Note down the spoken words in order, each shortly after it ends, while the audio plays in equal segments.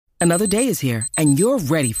Another day is here, and you're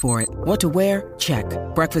ready for it. What to wear? Check.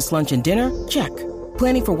 Breakfast, lunch, and dinner? Check.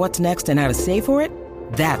 Planning for what's next and how to save for it?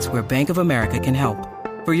 That's where Bank of America can help.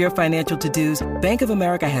 For your financial to-dos, Bank of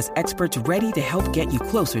America has experts ready to help get you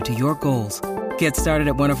closer to your goals. Get started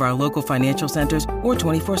at one of our local financial centers or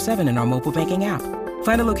 24/7 in our mobile banking app.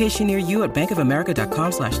 Find a location near you at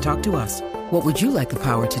bankofamerica.com/talktous. What would you like the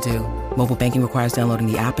power to do? Mobile banking requires downloading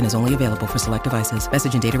the app and is only available for select devices.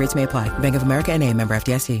 Message and data rates may apply. Bank of America N.A., member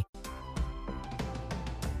FDIC.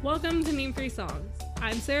 Welcome to Name 3 Songs.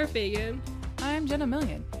 I'm Sarah Fagan. I'm Jenna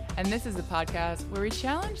Million, and this is the podcast where we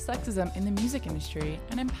challenge sexism in the music industry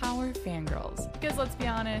and empower fangirls. Because let's be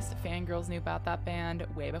honest, fangirls knew about that band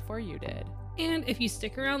way before you did. And if you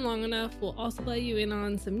stick around long enough, we'll also let you in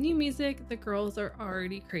on some new music the girls are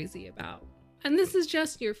already crazy about. And this is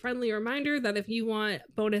just your friendly reminder that if you want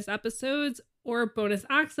bonus episodes or bonus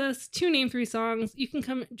access to Name 3 Songs, you can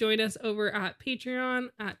come join us over at Patreon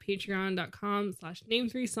at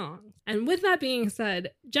patreon.com/name3songs. And with that being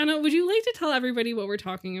said, Jenna, would you like to tell everybody what we're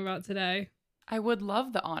talking about today? I would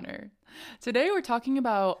love the honor. Today we're talking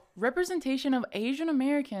about representation of Asian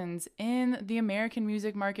Americans in the American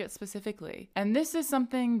music market specifically. And this is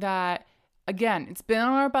something that, again, it's been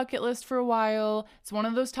on our bucket list for a while. It's one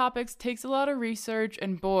of those topics, takes a lot of research,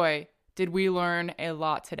 and boy, did we learn a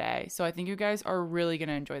lot today. So I think you guys are really going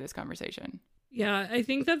to enjoy this conversation. Yeah, I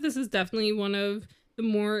think that this is definitely one of the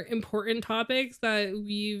more important topics that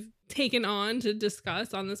we've taken on to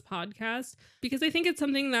discuss on this podcast, because I think it's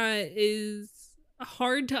something that is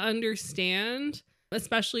hard to understand,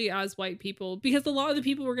 especially as white people, because a lot of the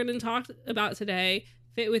people we're going to talk about today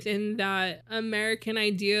fit within that American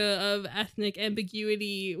idea of ethnic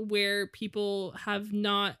ambiguity where people have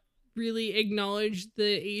not really acknowledged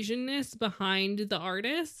the Asianness behind the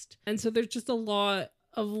artist. And so there's just a lot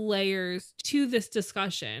of layers to this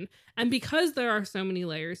discussion. And because there are so many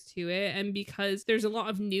layers to it, and because there's a lot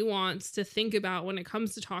of nuance to think about when it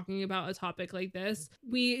comes to talking about a topic like this,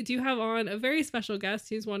 we do have on a very special guest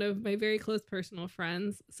who's one of my very close personal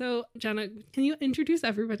friends. So Jenna, can you introduce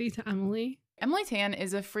everybody to Emily? Emily Tan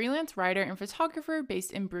is a freelance writer and photographer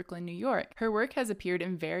based in Brooklyn, New York. Her work has appeared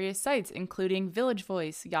in various sites, including Village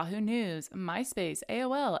Voice, Yahoo News, MySpace,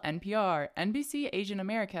 AOL, NPR, NBC Asian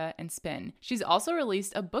America, and Spin. She's also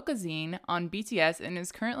released a book-a-zine on BTS and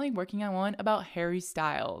is currently working on one about Harry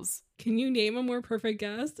Styles. Can you name a more perfect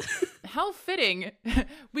guest? How fitting.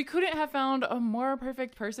 We couldn't have found a more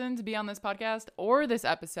perfect person to be on this podcast or this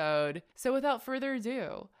episode. So without further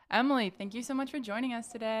ado, Emily, thank you so much for joining us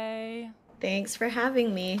today. Thanks for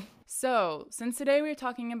having me. So, since today we're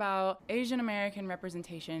talking about Asian American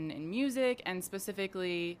representation in music, and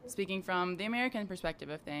specifically speaking from the American perspective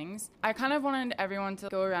of things, I kind of wanted everyone to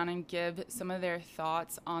go around and give some of their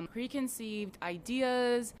thoughts on preconceived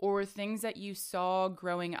ideas or things that you saw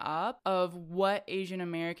growing up of what Asian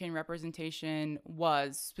American representation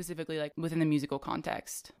was, specifically like within the musical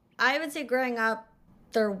context. I would say growing up,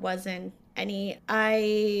 there wasn't any.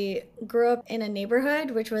 I grew up in a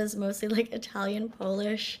neighborhood which was mostly like Italian,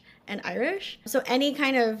 Polish, and Irish. So any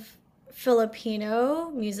kind of Filipino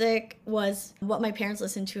music was what my parents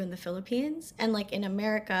listened to in the Philippines. And like in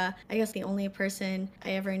America, I guess the only person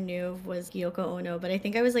I ever knew was Yoko Ono, but I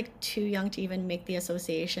think I was like too young to even make the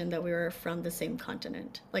association that we were from the same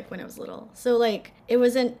continent, like when I was little. So like it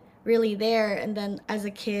wasn't really there. And then as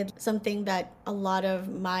a kid, something that a lot of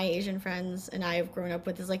my Asian friends and I have grown up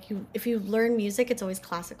with is like, if you learn music, it's always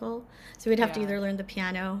classical. So we'd have to either learn the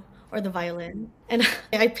piano or the violin. And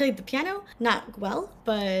I played the piano, not well,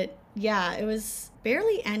 but yeah, it was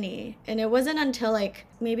barely any. And it wasn't until like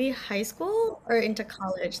maybe high school or into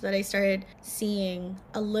college that I started seeing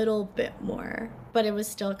a little bit more, but it was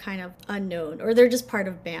still kind of unknown, or they're just part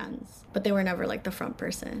of bands, but they were never like the front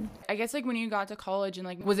person. I guess like when you got to college and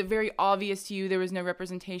like, was it very obvious to you there was no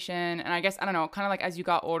representation? And I guess, I don't know, kind of like as you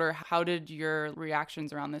got older, how did your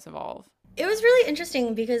reactions around this evolve? It was really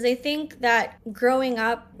interesting because I think that growing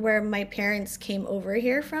up where my parents came over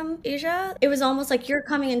here from Asia, it was almost like you're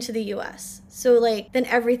coming into the US. So like then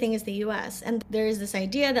everything is the US. And there is this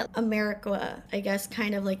idea that America, I guess,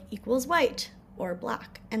 kind of like equals white or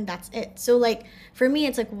black, and that's it. So like for me,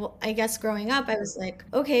 it's like, well, I guess growing up, I was like,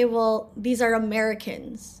 okay, well, these are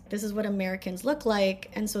Americans. This is what Americans look like.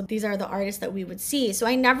 And so these are the artists that we would see. So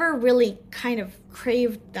I never really kind of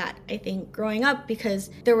craved that, I think, growing up, because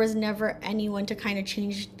there was never anyone to kind of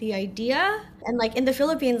change the idea. And like in the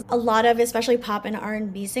Philippines, a lot of especially pop and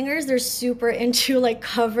R&B singers, they're super into like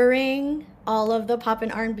covering all of the pop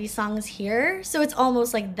and R&B songs here. So it's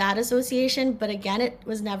almost like that association, but again, it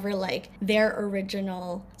was never like their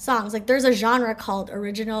original songs. Like there's a genre called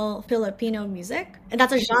original Filipino music, and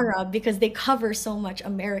that's a genre because they cover so much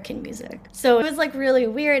American music. So it was like really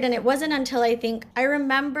weird, and it wasn't until I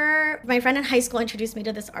remember my friend in high school introduced me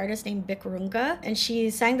to this artist named Bic Runga, and she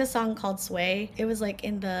sang the song called Sway. It was like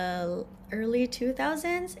in the early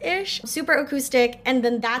 2000s-ish, super acoustic, and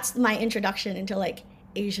then that's my introduction into like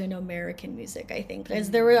Asian American music, I think, because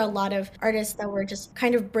there were a lot of artists that were just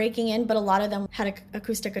kind of breaking in, but a lot of them had an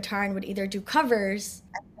acoustic guitar and would either do covers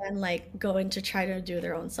and then like go in to try to do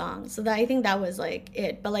their own songs. So that, I think that was like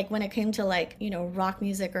it. But like when it came to like, you know, rock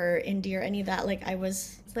music or indie or any of that, like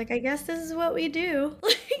it's like, I guess this is what we do.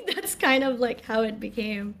 Like that's kind of like how it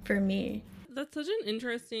became for me. That's such an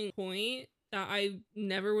interesting point that I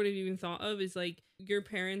never would have even thought of, is like your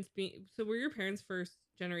parents being, so were your parents first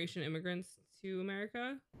generation immigrants to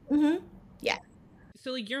America? Mm-hmm. Yeah.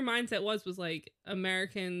 So like your mindset was like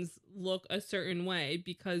Americans look a certain way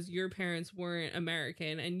because your parents weren't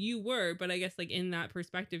American and you were, but I guess like in that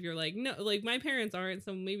perspective you're like, no, like my parents aren't,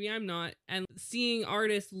 so maybe I'm not. And seeing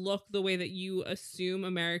artists look the way that you assume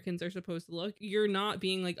Americans are supposed to look, you're not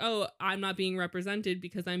being like, oh, I'm not being represented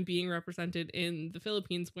because I'm being represented in the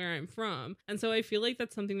Philippines where I'm from. And so I feel like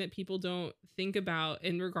that's something that people don't think about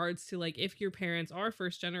in regards to like, if your parents are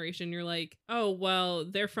first generation, you're like, oh, well,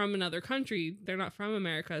 they're from another country, they're not from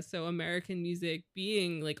America, so American music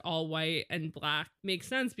being like all white and black makes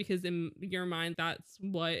sense because in your mind that's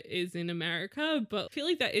what is in America. But I feel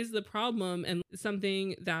like that is the problem, and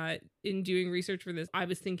something that in doing research for this I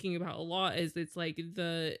was thinking about a lot is it's like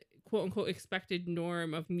the quote unquote expected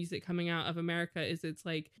norm of music coming out of America is it's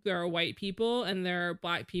like there are white people and there are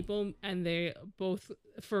black people, and they both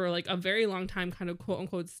for like a very long time kind of quote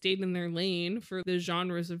unquote stayed in their lane for the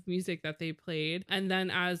genres of music that they played. And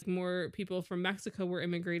then as more people from Mexico were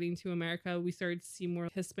immigrating to America, we started to see more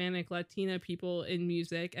Hispanic, Latina people in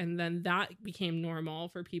music, and then that became normal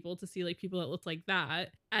for people to see like people that looked like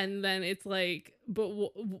that. And then it's like, but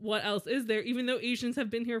what else is there? Even though Asians have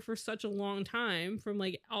been here for such a long time from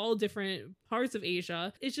like all different parts of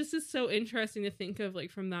Asia, it's just is so interesting to think of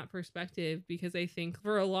like from that perspective, because I think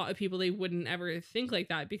for a lot of people they wouldn't ever think like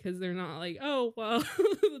that because they're not like, oh, well,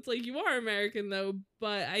 it's like you are American though.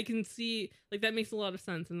 But I can see like that makes a lot of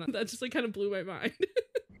sense, and that just like kind of blew my mind.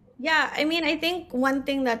 Yeah, I mean, I think one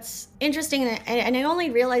thing that's interesting, and I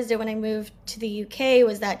only realized it when I moved to the UK,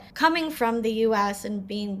 was that coming from the US and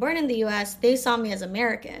being born in the US, they saw me as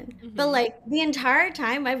American. Mm-hmm. But like the entire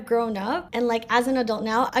time I've grown up, and like as an adult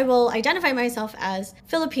now, I will identify myself as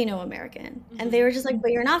Filipino American. Mm-hmm. And they were just like,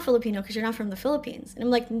 but you're not Filipino because you're not from the Philippines. And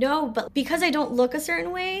I'm like, no, but because I don't look a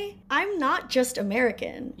certain way, I'm not just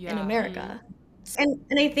American in America. Mm-hmm.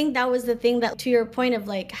 And I think that was the thing that, to your point of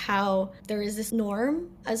like how there is this norm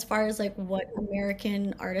as far as like what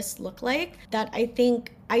American artists look like, that I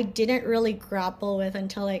think I didn't really grapple with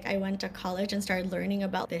until like I went to college and started learning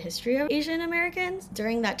about the history of Asian Americans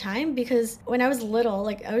during that time. Because when I was little,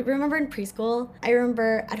 like I remember in preschool, I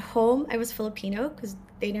remember at home I was Filipino because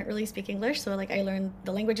they didn't really speak English, so like I learned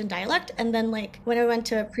the language and dialect. And then like when I went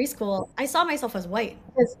to preschool, I saw myself as white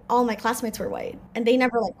because all my classmates were white and they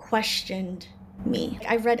never like questioned me.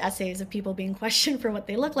 I've read essays of people being questioned for what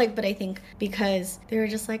they look like, but I think because they were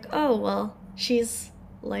just like, oh, well, she's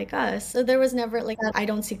like us. So there was never like that I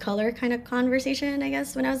don't see color kind of conversation, I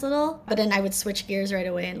guess, when I was little. But then I would switch gears right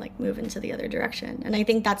away and like move into the other direction. And I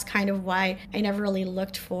think that's kind of why I never really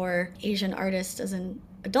looked for Asian artists as an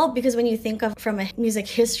adult, because when you think of from a music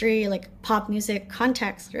history, like pop music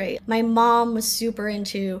context, right? My mom was super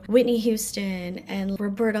into Whitney Houston and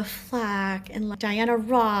Roberta Flack and like Diana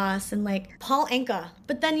Ross and like Paul Anka.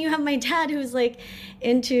 But then you have my dad who's like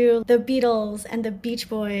into the Beatles and the Beach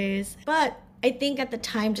Boys. But I think at the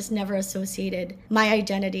time just never associated my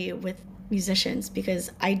identity with musicians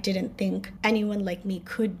because I didn't think anyone like me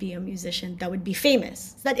could be a musician that would be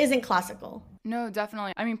famous. That isn't classical. No,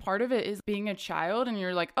 definitely. I mean, part of it is being a child and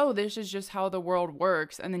you're like, oh, this is just how the world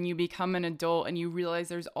works. And then you become an adult and you realize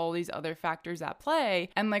there's all these other factors at play.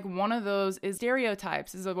 And like one of those is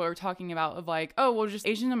stereotypes, is what we're talking about, of like, oh, well, just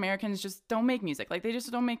Asian Americans just don't make music. Like they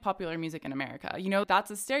just don't make popular music in America. You know,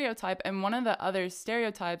 that's a stereotype. And one of the other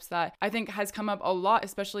stereotypes that I think has come up a lot,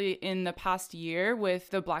 especially in the past year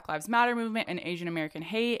with the Black Lives Matter movement and Asian American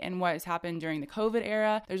hate and what has happened during the COVID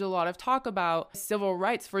era, there's a lot of talk about civil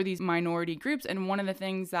rights for these minority groups groups. And one of the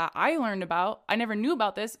things that I learned about, I never knew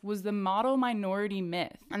about this, was the model minority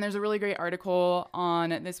myth. And there's a really great article on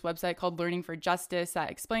this website called Learning for Justice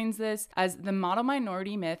that explains this, as the model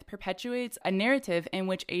minority myth perpetuates a narrative in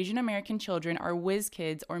which Asian American children are whiz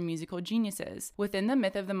kids or musical geniuses. Within the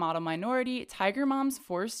myth of the model minority, tiger moms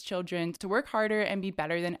force children to work harder and be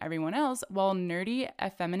better than everyone else, while nerdy,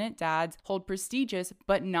 effeminate dads hold prestigious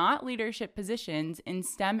but not leadership positions in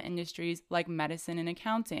STEM industries like medicine and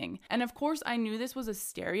accounting. And of course, I knew this was a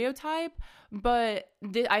stereotype, but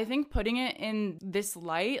I think putting it in this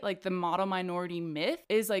light, like the model minority myth,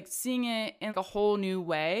 is like seeing it in a whole new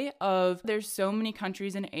way of there's so many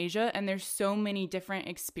countries in Asia and there's so many different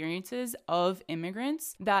experiences of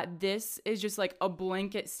immigrants that this is just like a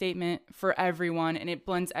blanket statement for everyone, and it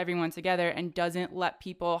blends everyone together and doesn't let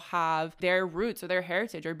people have their roots or their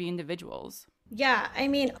heritage or be individuals. Yeah, I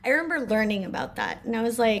mean, I remember learning about that, and I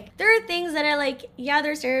was like, there are things that I like, yeah,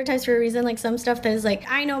 they're stereotypes for a reason, like some stuff that is like,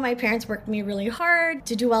 I know my parents worked me really hard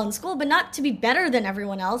to do well in school, but not to be better than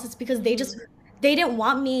everyone else. It's because they didn't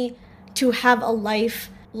want me to have a life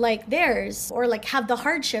like theirs, or like have the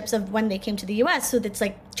hardships of when they came to the US. So that's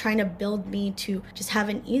like trying to build me to just have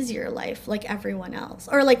an easier life like everyone else,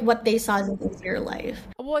 or like what they saw as an easier life.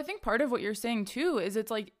 Well, I think part of what you're saying too is it's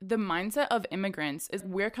like the mindset of immigrants is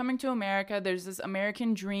we're coming to America. There's this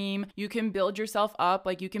American dream. You can build yourself up,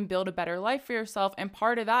 like you can build a better life for yourself. And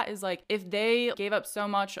part of that is like if they gave up so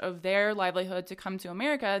much of their livelihood to come to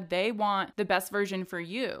America, they want the best version for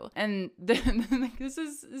you. And then like, it's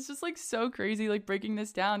just like so crazy, like breaking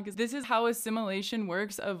this down, because this is how assimilation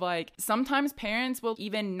works, of like sometimes parents will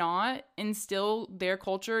even not instill their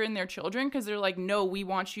culture in their children because they're like, no, we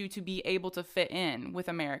want you to be able to fit in with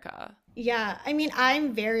America. Yeah, I mean,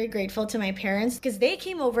 I'm very grateful to my parents because they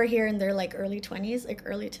came over here in their like early 20s, like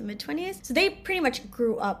early to mid 20s. So they pretty much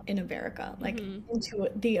grew up in America, like into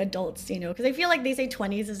the adults, you know, because I feel like they say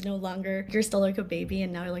 20s is no longer, you're still like a baby,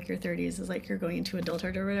 and now like your 30s is like you're going into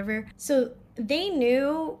adulthood or whatever. So they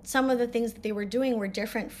knew some of the things that they were doing were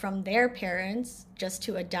different from their parents just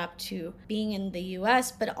to adapt to being in the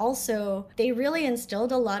US, but also they really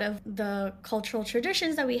instilled a lot of the cultural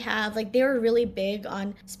traditions that we have. Like they were really big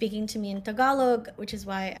on speaking to me in Tagalog, which is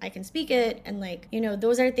why I can speak it. And like, you know,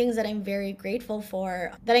 those are things that I'm very grateful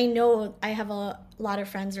for, that I know I have a lot of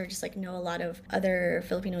friends, or just like know a lot of other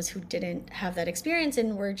Filipinos who didn't have that experience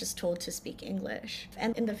and were just told to speak English.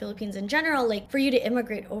 And in the Philippines in general, like for you to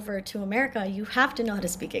immigrate over to America, you have to know how to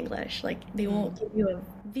speak English. Like they won't give you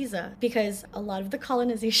a visa because a lot of the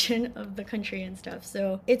colonization of the country and stuff.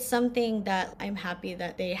 So it's something that I'm happy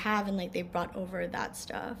that they have, and like they brought over that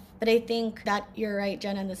stuff. But I think that you're right,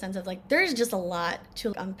 Jenna, in the sense of like there's just a lot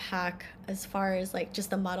to unpack as far as like just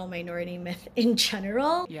the model minority myth in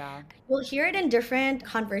general. Yeah. You'll hear it in different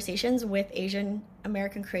conversations with Asian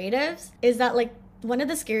American creatives, is that like one of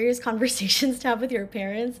the scariest conversations to have with your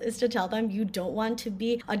parents is to tell them you don't want to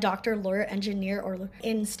be a doctor, lawyer, engineer, or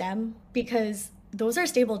in STEM, because those are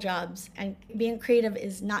stable jobs, and being creative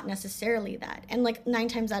is not necessarily that. And like 9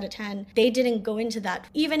 times out of 10, they didn't go into that,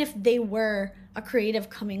 even if they were a creative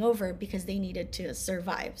coming over, because they needed to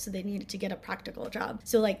survive. So they needed to get a practical job.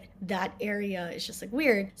 So like that area is just like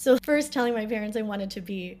weird. So first telling my parents I wanted to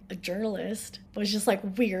be a journalist was just like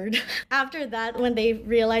weird. After that, when they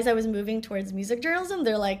realized I was moving towards music journalism,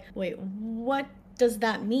 they're like, wait, what does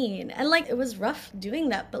that mean? And like it was rough doing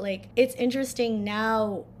that, but like it's interesting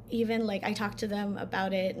now. Even like I talk to them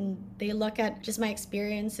about it, and they look at just my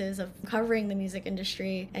experiences of covering the music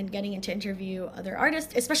industry and getting to interview other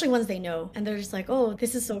artists, especially ones they know. And they're just like, oh,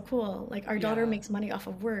 this is so cool. Like our daughter makes money off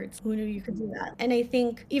of words. Who knew you could do that? And I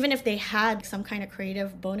think even if they had some kind of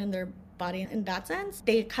creative bone in their body in that sense,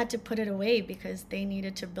 they had to put it away because they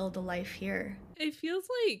needed to build a life here. It feels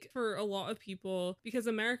like for a lot of people, because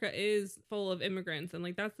America is full of immigrants, and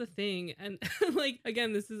like that's the thing. And like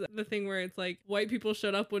again, this is the thing where it's like white people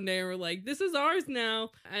showed up one day and were like, this is ours now,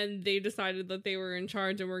 and they decided that they were in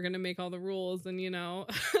charge and were going to make all the rules, and you know,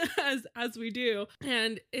 as we do.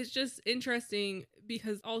 And it's just interesting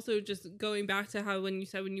because also just going back to how when you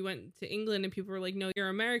said when you went to England and people were like, no, you're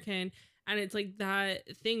American. And it's like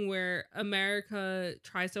that thing where America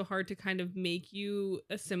tries so hard to kind of make you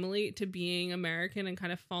assimilate to being American and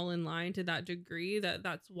kind of fall in line to that degree,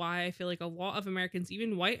 that's why I feel like a lot of Americans,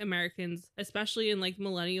 even white Americans, especially in like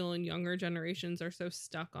millennial and younger generations, are so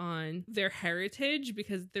stuck on their heritage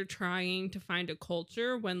because they're trying to find a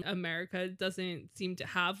culture when America doesn't seem to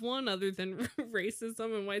have one other than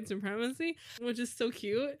racism and white supremacy, which is so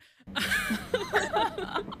cute.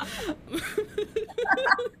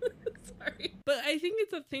 Sorry. Sorry. But I think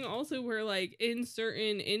it's a thing also where like in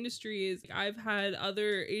certain industries, I've had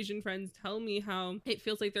other Asian friends tell me how it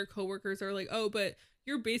feels like their coworkers are like, oh, but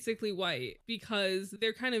you're basically white, because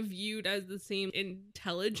they're kind of viewed as the same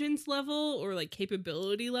intelligence level or like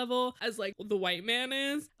capability level as like the white man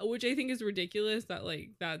is, which I think is ridiculous that like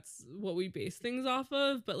that's what we base things off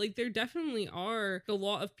of. But like there definitely are a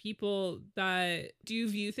lot of people that do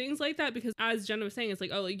view things like that, because as Jenna was saying, it's like,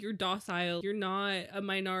 oh, like you're docile, you're not a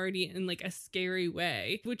minority in like a scary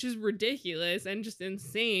way, which is ridiculous and just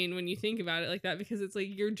insane when you think about it like that, because it's like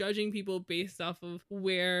you're judging people based off of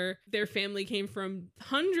where their family came from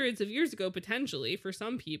hundreds of years ago, potentially, for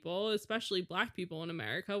some people, especially Black people in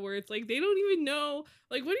America, where it's like they don't even know,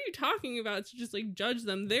 like, what are you talking about to just like judge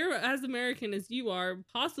them? They're as American as you are,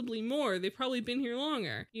 possibly more. They've probably been here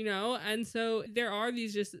longer, you know? And so there are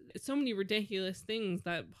these just so many ridiculous things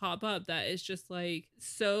that pop up that is just like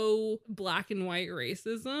so black and white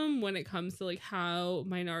racism when it comes to like how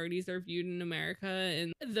minorities are viewed in America,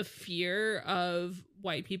 and the fear of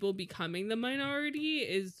white people becoming the minority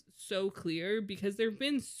is so clear, because there have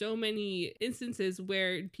been so many instances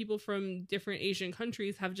where people from different Asian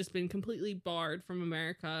countries have just been completely barred from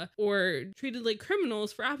America or treated like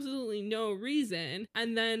criminals for absolutely no reason.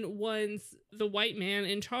 And then once the white man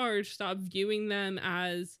in charge stopped viewing them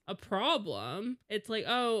as a problem, it's like,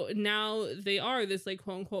 oh, now they are this like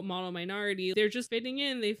quote unquote model minority. They're just fitting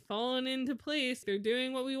in. They've fallen into place. They're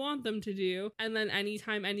doing what we want them to do. And then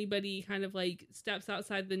anytime anybody kind of like steps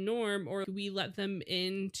outside the norm, or we let them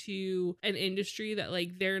into an industry that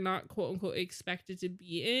like they're not quote unquote expected to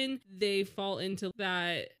be in, they fall into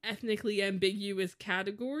that ethnically ambiguous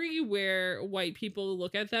category where white people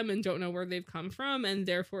look at them and don't know where they've come from, and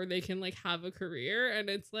therefore they can like have a career. And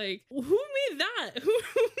it's like, who made that? Who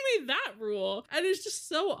made that rule? And it's just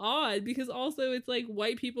so odd, because also it's like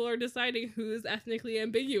white people are deciding who's ethnically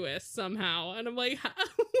ambiguous somehow. And I'm like,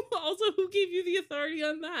 also, who gave you the authority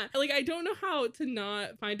on that? Like, I don't know how to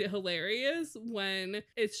not find it hilarious when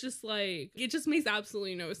it's just like, it just makes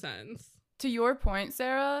absolutely no sense. To your point,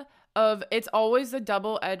 Sarah, of it's always a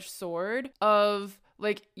double-edged sword of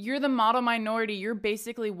like, you're the model minority, you're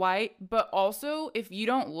basically white, but also if you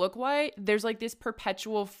don't look white, there's like this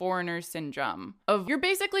perpetual foreigner syndrome of you're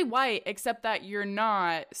basically white, except that you're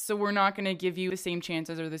not, so we're not going to give you the same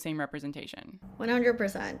chances or the same representation.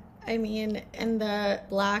 100%. I mean, in the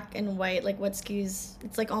black and white, like what skews,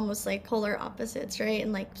 it's like almost like polar opposites, right?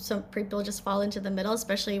 And like some people just fall into the middle,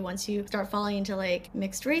 especially once you start falling into like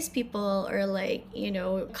mixed race people, or like, you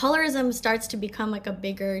know, colorism starts to become like a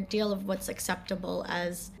bigger deal of what's acceptable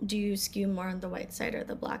as, do you skew more on the white side or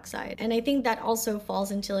the black side? And I think that also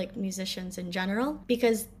falls into like musicians in general,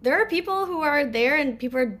 because there are people who are there and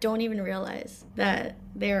people don't even realize that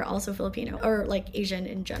they're also Filipino or like Asian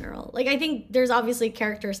in general. Like, I think there's obviously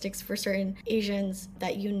characteristics for certain Asians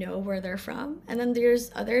that you know where they're from. And then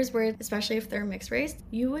there's others where, especially if they're mixed race,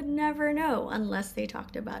 you would never know unless they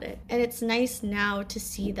talked about it. And it's nice now to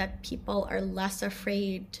see that people are less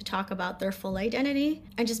afraid to talk about their full identity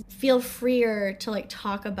and just feel freer to like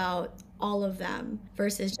talk about all of them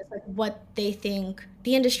versus just like what they think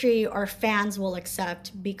the industry or fans will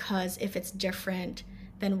accept, because if it's different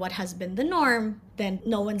than what has been the norm, then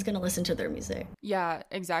no one's going to listen to their music. Yeah,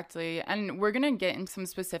 exactly. And we're going to get into some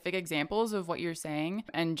specific examples of what you're saying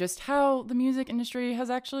and just how the music industry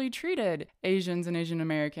has actually treated Asians and Asian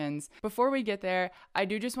Americans. Before we get there, I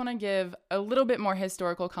do just want to give a little bit more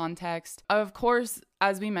historical context. Of course,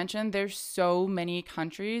 as we mentioned, there's so many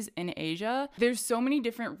countries in Asia. There's so many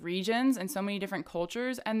different regions and so many different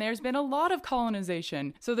cultures, and there's been a lot of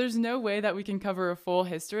colonization. So there's no way that we can cover a full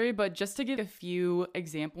history, but just to give a few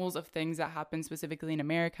examples of things that happened specifically in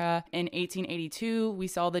America. In 1882, we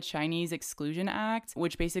saw the Chinese Exclusion Act,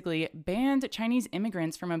 which basically banned Chinese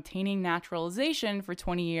immigrants from obtaining naturalization for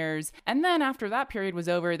 20 years. And then after that period was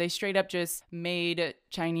over, they straight up just made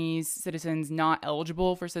Chinese citizens not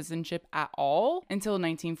eligible for citizenship at all until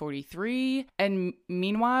 1943. And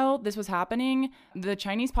meanwhile, this was happening, the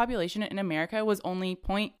Chinese population in America was only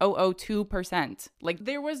 0.002%. Like,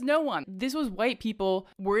 there was no one. This was white people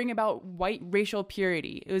worrying about white racial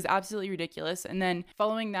purity. It was absolutely ridiculous. And then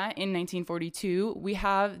following that, in 1942, we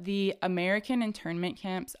have the American internment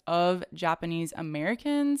camps of Japanese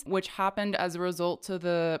Americans, which happened as a result to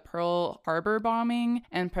the Pearl Harbor bombing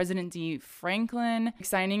and President D. Franklin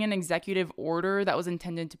signing an executive order that was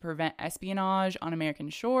intended to prevent espionage on American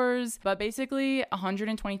shores. But basically,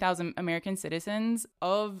 120,000 American citizens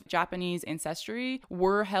of Japanese ancestry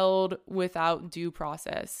were held without due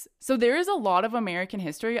process. So there is a lot of American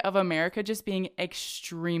history of America just being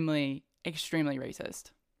extremely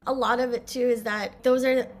racist. A lot of it too is that those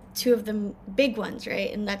are two of the big ones,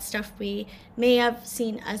 right? And that stuff we may have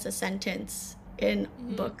seen as a sentence in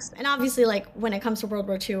books. And obviously, like when it comes to World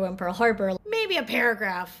War II and Pearl Harbor, maybe a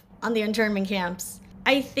paragraph on the internment camps.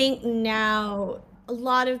 I think now a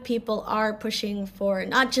lot of people are pushing for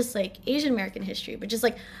not just like Asian American history, but just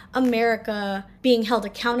like America being held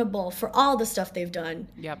accountable for all the stuff they've done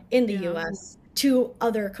in the US to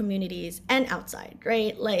other communities and outside,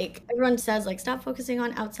 right? Like everyone says, like, stop focusing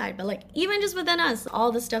on outside, but like even just within us,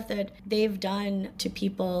 all the stuff that they've done to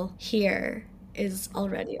people here is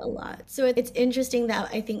already a lot. So it's interesting that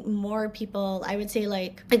I think more people, I would say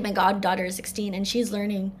like my goddaughter is 16 and she's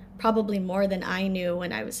learning probably more than I knew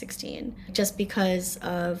when I was 16, just because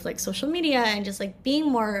of like social media and just like being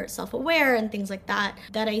more self-aware and things like that,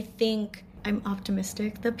 that I think I'm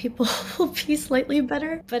optimistic that people will be slightly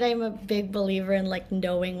better, but I'm a big believer in like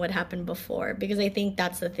knowing what happened before, because I think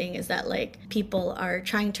that's the thing, is that like people are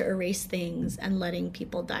trying to erase things and letting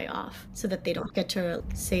people die off so that they don't get to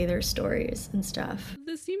say their stories and stuff.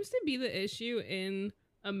 This seems to be the issue in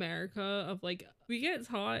America of like, we get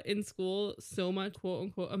taught in school so much quote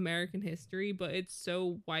unquote American history, but it's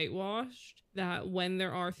so whitewashed that when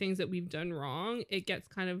there are things that we've done wrong, it gets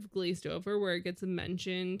kind of glazed over, where it gets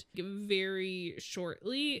mentioned very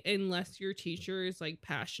shortly, unless your teacher is like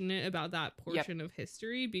passionate about that portion of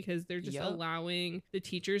history, because they're just allowing the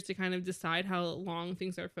teachers to kind of decide how long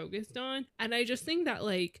things are focused on. And I just think that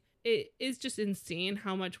like it is just insane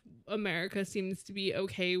how much America seems to be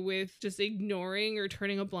okay with just ignoring or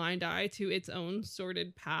turning a blind eye to its own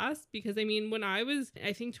sordid past. Because I mean, when I was,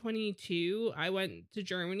 I think 22, I went to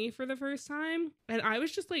Germany for the first time, and I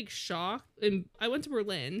was just like shocked. And I went to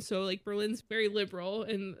Berlin, so like Berlin's very liberal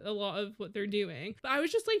in a lot of what they're doing, but I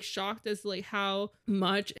was just like shocked as to like how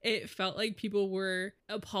much it felt like people were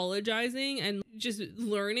apologizing and just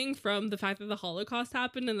learning from the fact that the Holocaust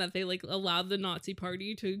happened and that they like allowed the Nazi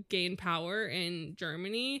party to gain power in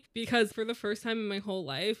Germany. Because for the first time in my whole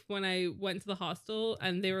life, when I went to the hostel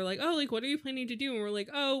and they were like, oh, like what are you planning to do? And we're like,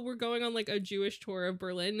 oh, we're going on like a Jewish tour of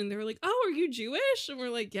Berlin. And they were like, oh, are you Jewish? And we're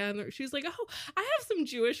like, yeah. And she's like, oh, I have some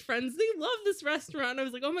Jewish friends, they love this restaurant. I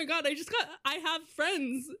was like, oh my god, I have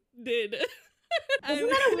friends did. Isn't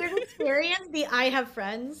that a weird experience, the I have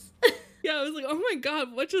friends? Yeah, I was like, oh my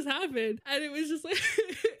god, what just happened? And it was just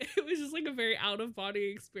like a very out of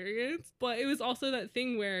body experience. But it was also that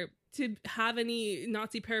thing where to have any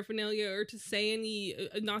Nazi paraphernalia or to say any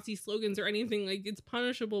Nazi slogans or anything, like it's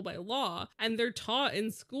punishable by law. And they're taught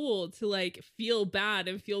in school to like feel bad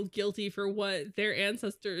and feel guilty for what their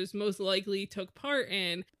ancestors most likely took part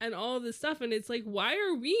in and all this stuff. And it's like, why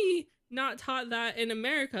are we not taught that in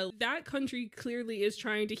America? That country clearly is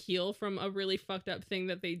trying to heal from a really fucked up thing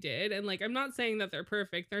that they did. And like, I'm not saying that they're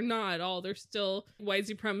perfect. They're not at all. They're still white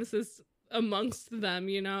supremacists amongst them,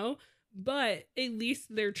 you know? But at least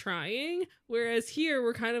they're trying. Whereas here,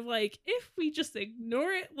 we're kind of like, if we just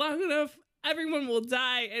ignore it long enough, everyone will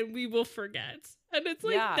die and we will forget. And it's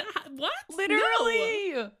like, what?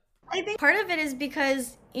 Literally. No. I think part of it is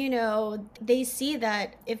because, you know, they see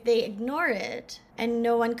that if they ignore it and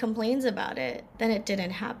no one complains about it, then it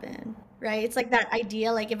didn't happen, right? It's like that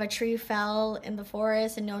idea, like if a tree fell in the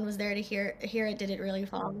forest and no one was there to hear it, did it really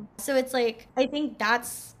fall? So it's like, I think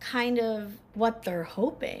that's kind of what they're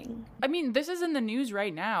hoping. I mean, this is in the news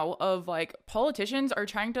right now of like politicians are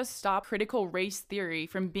trying to stop critical race theory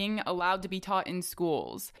from being allowed to be taught in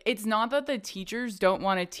schools. It's not that the teachers don't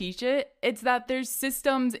want to teach it. It's that there's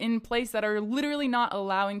systems in place that are literally not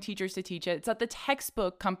allowing teachers to teach it. It's that the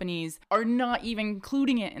textbook companies are not even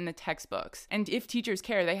including it in the textbooks. And if teachers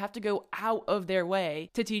care, they have to go out of their way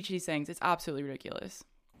to teach these things. It's absolutely ridiculous.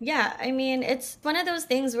 Yeah, I mean, it's one of those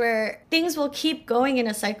things where things will keep going in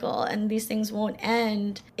a cycle and these things won't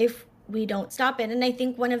end if we don't stop it. And I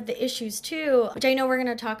think one of the issues too, which I know we're going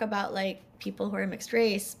to talk about like people who are mixed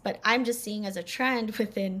race, but I'm just seeing as a trend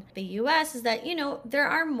within the US is that, you know, there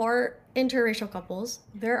are more interracial couples,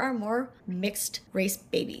 there are more mixed race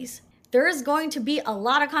babies. There is going to be a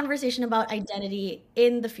lot of conversation about identity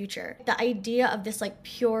in the future. The idea of this like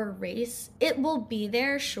pure race, it will be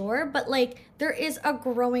there, sure, but like there is a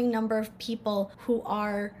growing number of people who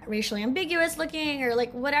are racially ambiguous looking or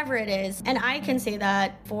like whatever it is. And I can say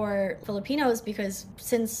that for Filipinos because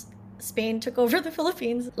since Spain took over the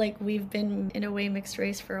Philippines, like we've been in a way mixed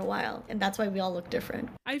race for a while, and that's why we all look different.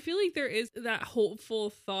 I feel like there is that hopeful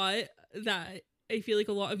thought that I feel like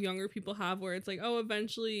a lot of younger people have where it's like, oh,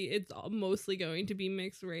 eventually it's mostly going to be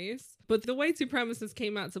mixed race. But the white supremacists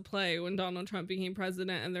came out to play when Donald Trump became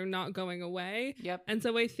president and they're not going away. Yep. And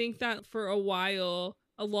so I think that for a while,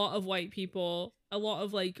 a lot of white people a lot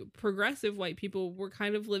of like progressive white people were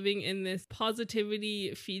kind of living in this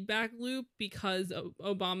positivity feedback loop because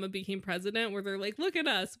Obama became president, where they're like, look at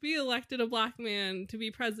us, we elected a black man to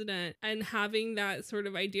be president, and having that sort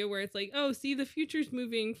of idea where it's like, oh, see, the future's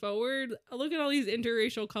moving forward, look at all these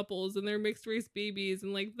interracial couples and their mixed race babies,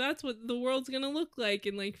 and like that's what the world's gonna look like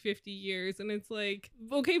in like 50 years. And it's like,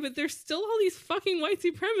 okay, but there's still all these fucking white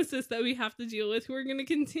supremacists that we have to deal with who are gonna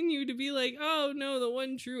continue to be like, oh no, the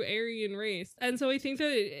one true Aryan race. And so I think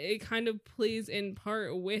that it kind of plays in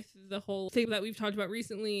part with the whole thing that we've talked about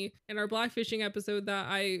recently in our blackfishing episode that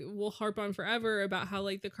I will harp on forever, about how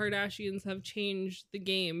like the Kardashians have changed the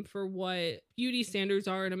game for what beauty standards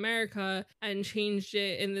are in America, and changed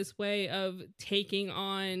it in this way of taking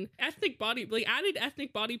on added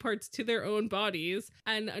ethnic body parts to their own bodies.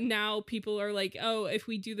 And now people are like, oh, if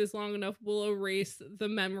we do this long enough, we'll erase the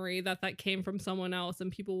memory that came from someone else,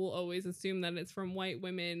 and people will always assume that it's from white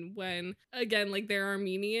women, when again, like, they're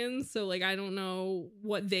Armenians, so like I don't know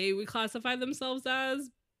what they would classify themselves as,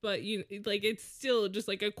 but you like, it's still just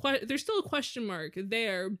like there's still a question mark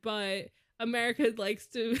there. But America likes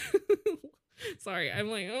to sorry, I'm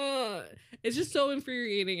like, oh, it's just so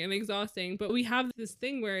infuriating and exhausting. But we have this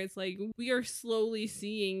thing where it's like we are slowly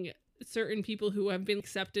seeing certain people who have been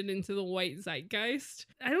accepted into the white zeitgeist.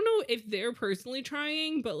 I don't know if they're personally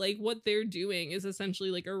trying, but like what they're doing is essentially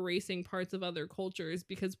like erasing parts of other cultures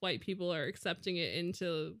because white people are accepting it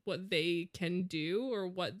into what they can do or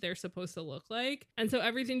what they're supposed to look like. And so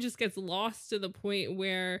everything just gets lost to the point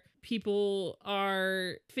where people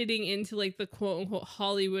are fitting into like the quote unquote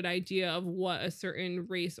Hollywood idea of what a certain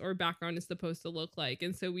race or background is supposed to look like.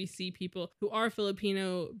 And so we see people who are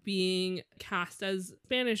Filipino being cast as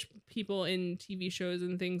Spanish people in TV shows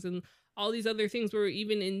and things, and all these other things, where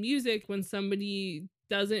even in music, when somebody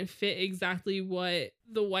doesn't fit exactly what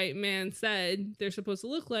the white man said they're supposed to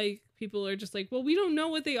look like, people are just like, well, we don't know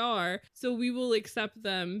what they are, so we will accept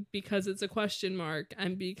them because it's a question mark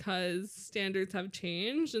and because standards have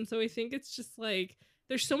changed. And so I think it's just like,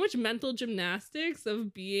 there's so much mental gymnastics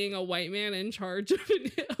of being a white man in charge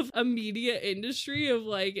of a media industry, of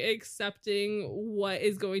like accepting what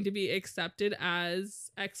is going to be accepted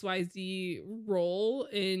as XYZ role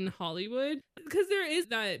in Hollywood. Because there is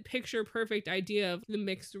that picture perfect idea of the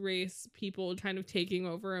mixed race people kind of taking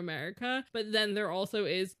over America. But then there also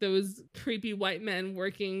is those creepy white men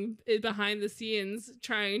working behind the scenes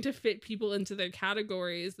trying to fit people into their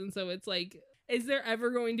categories. And so it's like, is there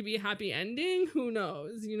ever going to be a happy ending? Who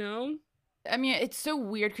knows, you know? I mean, it's so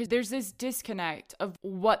weird because there's this disconnect of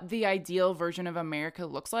what the ideal version of America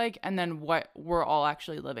looks like and then what we're all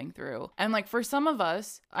actually living through. And like for some of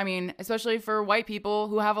us, I mean, especially for white people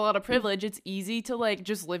who have a lot of privilege, it's easy to like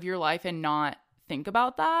just live your life and not think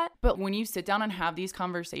about that. But when you sit down and have these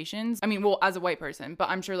conversations, I mean, well, as a white person, but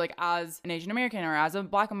I'm sure like as an Asian American or as a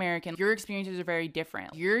Black American, your experiences are very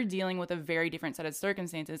different. You're dealing with a very different set of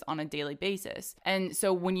circumstances on a daily basis. And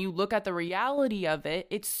so when you look at the reality of it,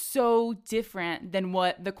 it's so different than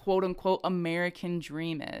what the quote unquote American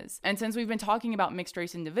dream is. And since we've been talking about mixed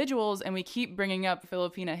race individuals and we keep bringing up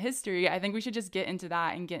Filipina history, I think we should just get into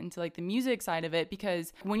that and get into like the music side of it,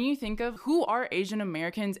 because when you think of who are Asian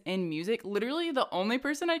Americans in music, literally the only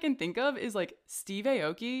person I can think of is like Steve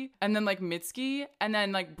Aoki, and then like Mitski, and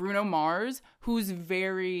then like Bruno Mars, who's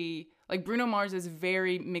very like, Bruno Mars is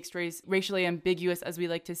very mixed race, racially ambiguous, as we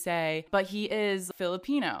like to say, but he is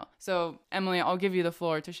Filipino. So Emily, I'll give you the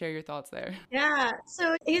floor to share your thoughts there. Yeah,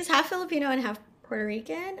 so he's half Filipino and half Puerto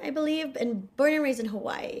Rican, I believe, and born and raised in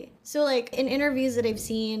Hawaii. So like in interviews that I've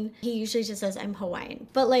seen, he usually just says I'm Hawaiian.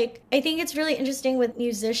 But like, I think it's really interesting with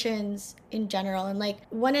musicians in general. And like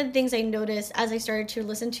one of the things I noticed as I started to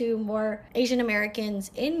listen to more Asian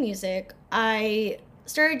Americans in music, I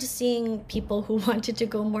started just seeing people who wanted to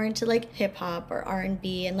go more into like hip hop or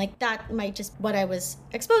R&B, and like that might just what I was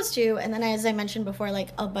exposed to. And then as I mentioned before, like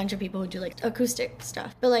a bunch of people who do like acoustic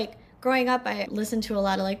stuff. But like growing up, I listened to a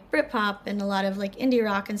lot of like Britpop and a lot of like indie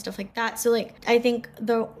rock and stuff like that. So like I think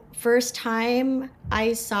the first time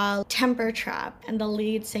I saw Temper Trap and the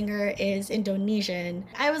lead singer is Indonesian,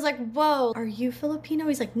 I was like, whoa, are you Filipino?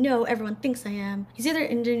 He's like, no, everyone thinks I am. He's either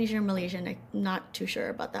Indonesian or Malaysian. I'm not too sure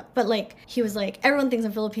about that. But like, he was like, everyone thinks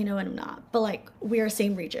I'm Filipino and I'm not. But like, we are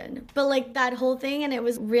same region. But like that whole thing, and it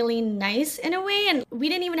was really nice in a way. And we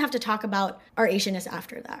didn't even have to talk about our Asianness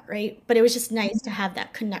after that, right? But it was just nice to have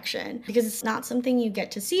that connection because it's not something you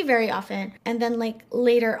get to see very often. And then like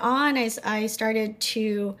later on, I started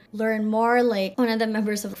to learn more. Like one of the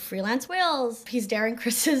members of Freelance Whales. He's Darren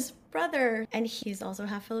Chris's brother, and he's also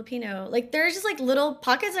half Filipino. Like, there's just like little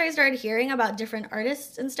pockets that I started hearing about different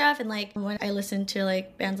artists and stuff. And like when I listened to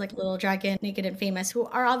like bands like Little Dragon, Naked and Famous, who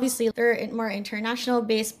are obviously they're more international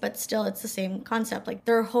based, but still it's the same concept. Like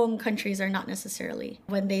their home countries are not necessarily,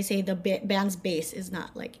 when they say the band's base is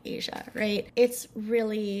not like Asia, right? It's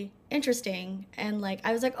really interesting. And like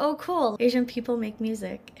I was like, oh cool, Asian people make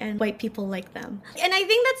music and white people like them. And I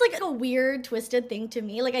think that's like a weird twisted thing to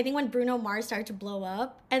me. Like I think when Bruno Mars started to blow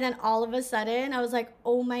up, and then all of a sudden I was like,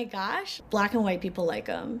 oh my gosh, black and white people like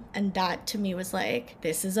him. And that to me was like,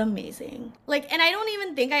 this is amazing. Like, and I don't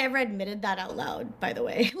even think I ever admitted that out loud, by the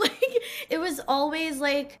way. Like it was always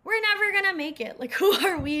like, we're never gonna make it. Like who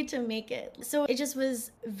are we to make it? So it just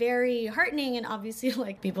was very heartening. And obviously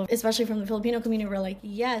like people, especially from the Filipino community, were like,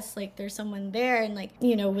 yes, like there's someone there. And like,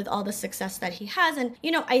 you know, with all the success that he has. And,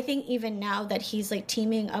 you know, I think even now that he's like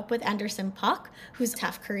teaming up with Anderson .Paak, who's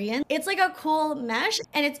half Korean, it's like a cool mesh.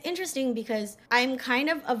 And it's interesting because I'm kind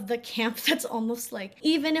of the camp that's almost like,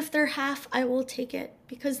 even if they're half, I will take it,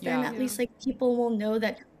 because then at least like people will know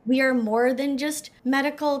that we are more than just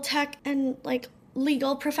medical tech and like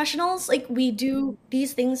legal professionals. Like we do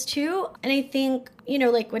these things too. And I think, you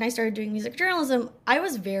know, like when I started doing music journalism, I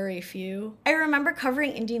was very few. I remember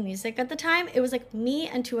covering indie music at the time. It was like me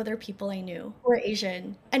and 2 other people I knew who were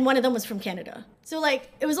Asian, and one of them was from Canada. So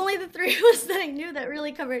like it was only the 3 of us that I knew that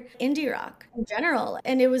really covered indie rock in general.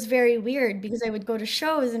 And it was very weird because I would go to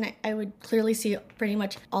shows and I would clearly see pretty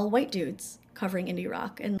much all white dudes covering indie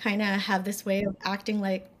rock and kind of have this way of acting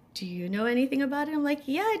like, do you know anything about it? I'm like,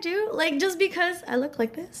 yeah, I do. Like, just because I look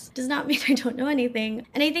like this does not mean I don't know anything.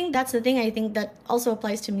 And I think that's the thing. I think that also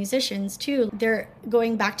applies to musicians too. They're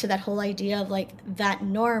going back to that whole idea of like that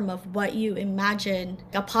norm of what you imagine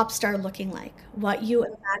a pop star looking like, what you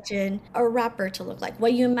imagine a rapper to look like,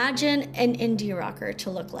 what you imagine an indie rocker to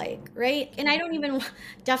look like, right? And I don't even,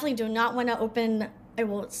 definitely do not want to open, I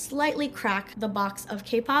will slightly crack the box of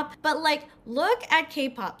K-pop, but like, look at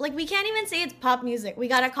K-pop. Like, we can't even say it's pop music. We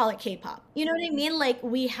gotta call it K-pop. You know what I mean? Like,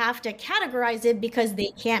 we have to categorize it because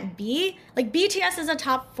they can't be. Like, BTS is a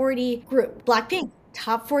top 40 group. Blackpink,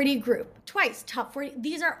 top 40 group. Twice, top 40.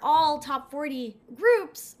 These are all top 40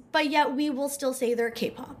 groups, but yet we will still say they're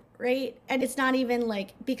K-pop, right? And it's not even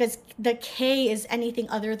like, because the K is anything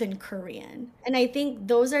other than Korean. And I think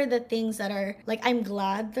those are the things that are like, I'm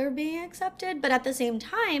glad they're being accepted, but at the same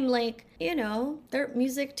time, like, you know, their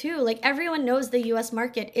music too. Like, everyone knows the US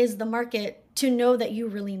market is the market to know that you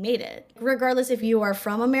really made it, regardless if you are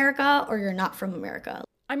from America or you're not from America.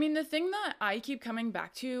 I mean, the thing that I keep coming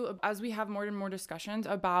back to as we have more and more discussions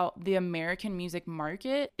about the American music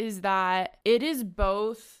market is that it is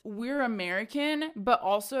both, we're American, but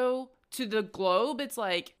also to the globe, it's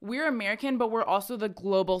like, we're American, but we're also the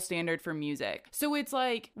global standard for music. So it's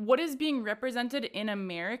like, what is being represented in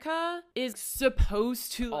America is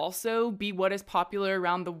supposed to also be what is popular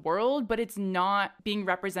around the world, but it's not being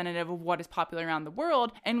representative of what is popular around the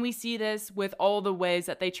world. And we see this with all the ways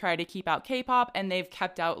that they try to keep out K-pop, and they've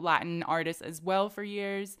kept out Latin artists as well for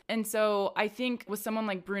years. And so I think with someone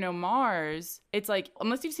like Bruno Mars, it's like,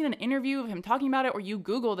 unless you've seen an interview of him talking about it or you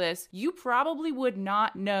Google this, you probably would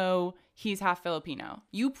not know he's half Filipino.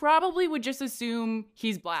 You probably would just assume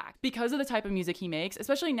he's black because of the type of music he makes,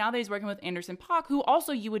 especially now that he's working with Anderson .Paak, who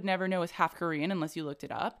also you would never know is half Korean unless you looked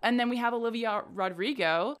it up. And then we have Olivia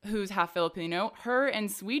Rodrigo, who's half Filipino. Her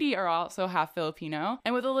and Sweetie are also half Filipino.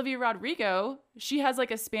 And with Olivia Rodrigo, she has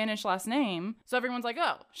like a Spanish last name. So everyone's like,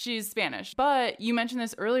 oh, she's Spanish. But you mentioned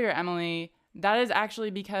this earlier, Emily. That is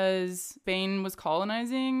actually because Spain was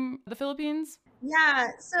colonizing the Philippines. Yeah,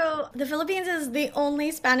 so the Philippines is the only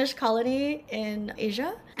Spanish colony in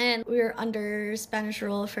Asia, and we were under Spanish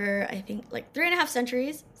rule for, I think, like 3.5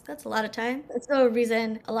 centuries. That's a lot of time. That's the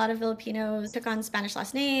reason a lot of Filipinos took on Spanish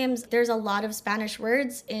last names. There's a lot of Spanish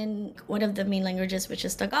words in one of the main languages, which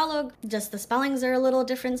is Tagalog. Just the spellings are a little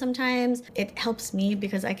different sometimes. It helps me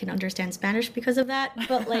because I can understand Spanish because of that.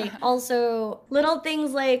 But like also little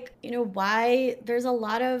things like, you know, why there's a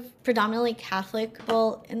lot of predominantly Catholic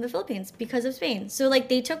people in the Philippines because of Spain. So like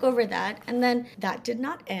they took over that, and then that did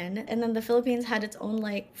not end. And then the Philippines had its own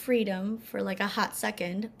like freedom for like a hot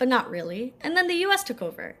second, but not really. And then the US took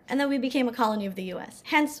over. And then we became a colony of the US.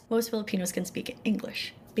 Hence, most Filipinos can speak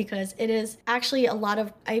English because it is actually a lot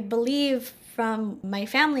of, I believe from my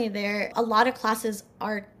family there, a lot of classes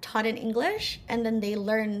are taught in English and then they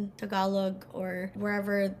learn Tagalog or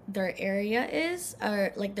wherever their area is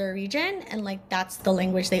or like their region. And like that's the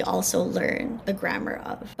language they also learn the grammar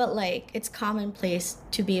of. But like it's commonplace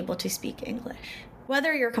to be able to speak English,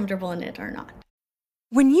 whether you're comfortable in it or not.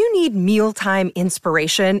 When you need mealtime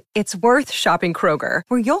inspiration, it's worth shopping Kroger,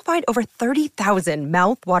 where you'll find over 30,000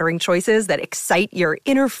 mouth-watering choices that excite your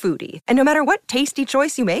inner foodie. And no matter what tasty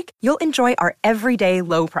choice you make, you'll enjoy our everyday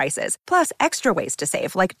low prices, plus extra ways to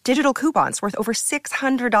save, like digital coupons worth over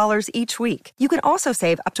 $600 each week. You can also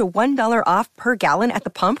save up to $1 off per gallon at the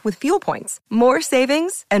pump with fuel points. More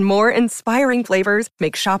savings and more inspiring flavors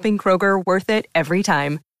make shopping Kroger worth it every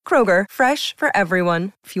time. Kroger, fresh for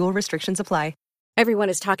everyone. Fuel restrictions apply. Everyone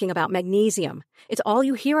is talking about magnesium. It's all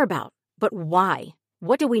you hear about. But why?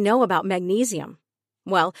 What do we know about magnesium?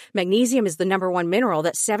 Well, magnesium is the number one mineral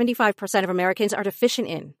that 75% of Americans are deficient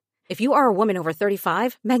in. If you are a woman over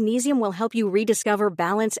 35, magnesium will help you rediscover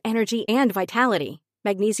balance, energy, and vitality.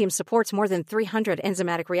 Magnesium supports more than 300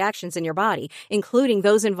 enzymatic reactions in your body, including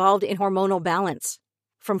those involved in hormonal balance.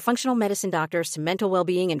 From functional medicine doctors to mental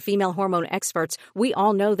well-being and female hormone experts, we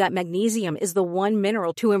all know that magnesium is the one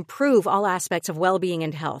mineral to improve all aspects of well-being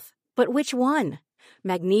and health. But which one?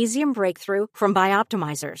 Magnesium Breakthrough from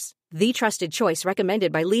Bioptimizers, the trusted choice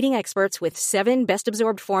recommended by leading experts with 7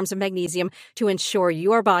 best-absorbed forms of magnesium to ensure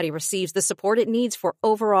your body receives the support it needs for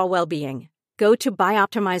overall well-being. Go to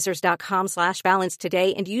bioptimizers.com/balance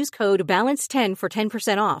today and use code BALANCE10 for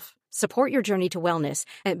 10% off. Support your journey to wellness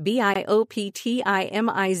at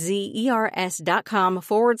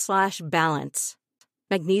bioptimizers.com/balance.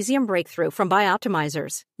 Magnesium Breakthrough from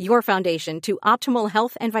Bioptimizers, your foundation to optimal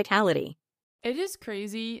health and vitality. It is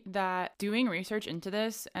crazy that doing research into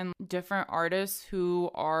this and different artists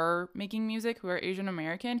who are making music who are Asian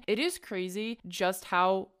American, it is crazy just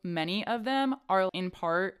how many of them are in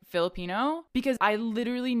part Filipino, because I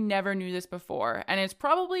literally never knew this before. And it's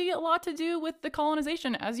probably a lot to do with the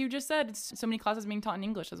colonization. As you just said, it's so many classes being taught in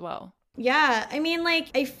English as well. Yeah, I mean, like,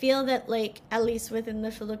 I feel that, like, at least within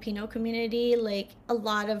the Filipino community, like, a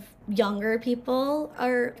lot of younger people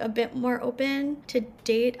are a bit more open to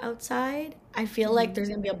date outside. I feel like there's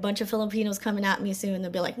gonna be a bunch of Filipinos coming at me soon.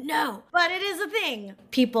 They'll be like, no, but it is a thing.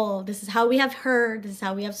 People, this is how we have her, this is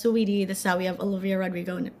how we have Saweetie, this is how we have Olivia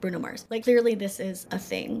Rodrigo and Bruno Mars. Like, clearly this is a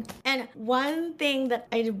thing. And one thing that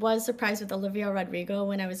I was surprised with Olivia Rodrigo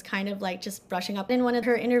when I was kind of like just brushing up in one of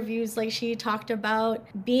her interviews, like she talked about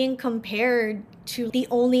being compared to the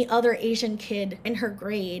only other Asian kid in her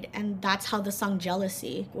grade, and that's how the song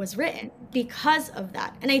Jealousy was written, because of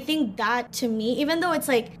that. And I think that, to me, even though it's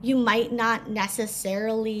like you might not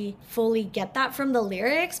necessarily fully get that from the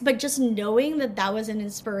lyrics, but just knowing that that was an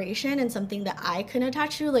inspiration and something that I can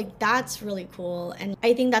attach to, like, that's really cool. And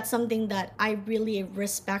I think that's something that I really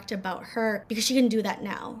respect about her, because she can do that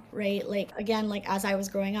now, right? Like, again, like, as I was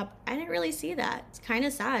growing up, I didn't really see that. It's kind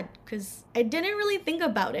of sad because I didn't really think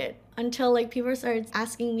about it until like people started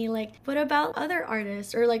asking me like, what about other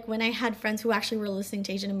artists? Or like when I had friends who actually were listening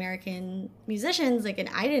to Asian American musicians, like, and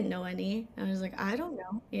I didn't know any. I was like, I don't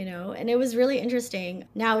know, you know? And it was really interesting.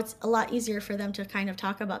 Now it's a lot easier for them to kind of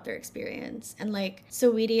talk about their experience. And like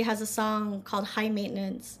Saweetie has a song called High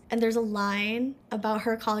Maintenance, and there's a line about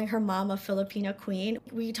her calling her mom a Filipina queen.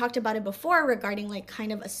 We talked about it before regarding like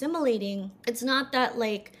kind of assimilating. It's not that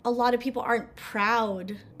like a lot of people aren't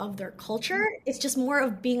proud of their culture. It's just more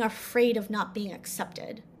of being afraid of not being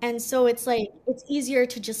accepted. And so it's like, it's easier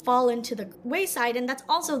to just fall into the wayside. And that's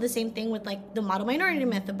also the same thing with like the model minority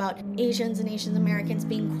myth about Asians and Asian Americans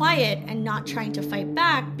being quiet and not trying to fight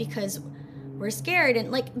back because we're scared.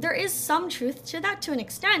 And like, there is some truth to that to an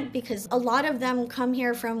extent, because a lot of them come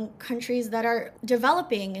here from countries that are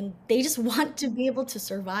developing and they just want to be able to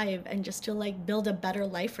survive and just to like build a better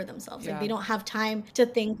life for themselves. Yeah. Like, they don't have time to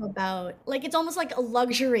think about, like, it's almost like a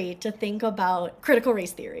luxury to think about critical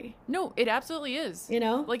race theory. No, it absolutely is. You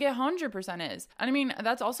know? Like, it 100% is. And I mean,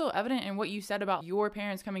 that's also evident in what you said about your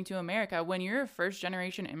parents coming to America. When you're a first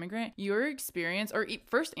generation immigrant, your experience, or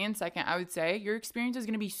first and second, I would say, your experience is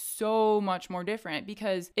going to be so much more different,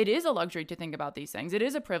 because it is a luxury to think about these things. It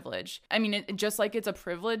is a privilege. I mean, just like it's a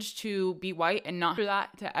privilege to be white and not for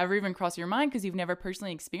that to ever even cross your mind because you've never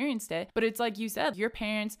personally experienced it. But it's like you said, your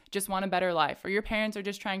parents just want a better life, or your parents are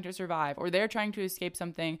just trying to survive, or they're trying to escape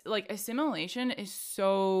something. Like, assimilation is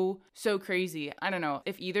so crazy. I don't know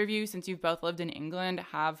if either of you, since you've both lived in England,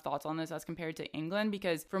 have thoughts on this as compared to England,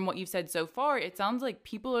 because from what you've said so far, it sounds like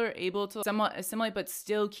people are able to somewhat assimilate but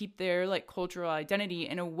still keep their like cultural identity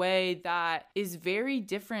in a way that is very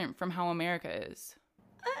different from how America is.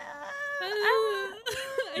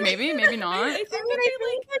 Maybe not.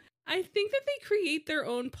 I think that they create their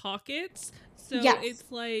own pockets. So Yes.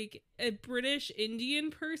 it's like a British Indian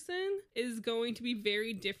person is going to be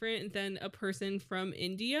very different than a person from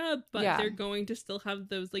India, but Yeah. they're going to still have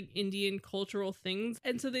those like Indian cultural things.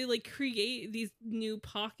 And so they like create these new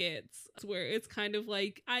pockets where it's kind of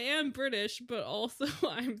like, I am British, but also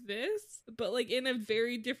I'm this, but like in a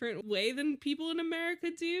very different way than people in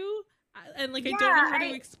America do. And like, I don't know how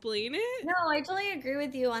to explain it. No, I totally agree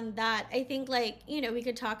with you on that. I think, like, you know, we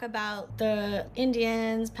could talk about the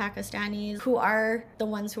Indians, Pakistanis, who are the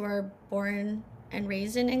ones who are born and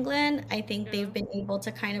raised in England. I think they've been able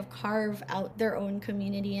to kind of carve out their own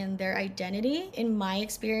community and their identity. In my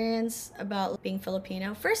experience about being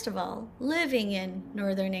Filipino, first of all, living in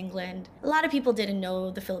Northern England, a lot of people didn't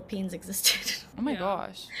know the Philippines existed. Oh my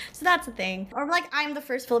gosh. So that's the thing. Or like, I'm the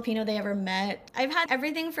first Filipino they ever met. I've had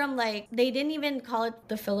everything from like, they didn't even call it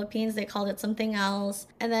the Philippines, they called it something else.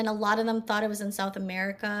 And then a lot of them thought it was in South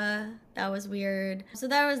America. That was weird. So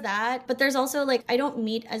that was that. But there's also like, I don't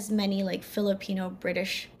meet as many like Filipino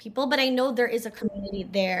British people, but I know there is a community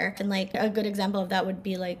there. And like a good example of that would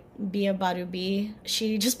be like Bia Barubi.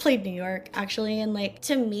 She just played New York actually. And like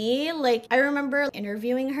to me, like I remember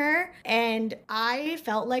interviewing her and I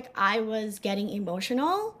felt like I was getting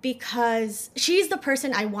emotional because she's the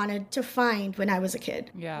person I wanted to find when I was a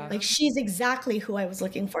kid. Yeah. Like she's exactly who I was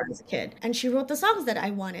looking for as a kid. And she wrote the songs that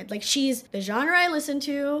I wanted. Like she's the genre I listened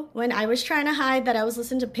to when I was trying to hide that I was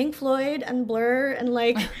listening to Pink Floyd and Blur and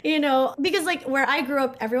like, you know, because like where I grew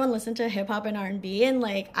up, everyone listened to hip hop and R&B and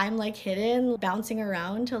like I'm like hidden bouncing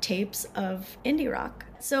around to tapes of indie rock.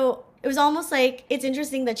 So it was almost like, it's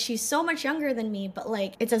interesting that she's so much younger than me, but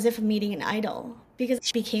like it's as if meeting an idol. Because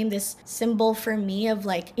she became this symbol for me of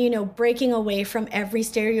like, you know, breaking away from every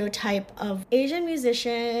stereotype of Asian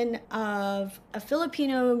musician, of a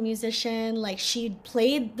Filipino musician. Like she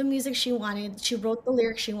played the music she wanted, she wrote the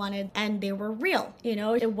lyrics she wanted, and they were real. You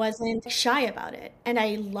know, it wasn't shy about it. And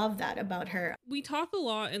I love that about her. We talk a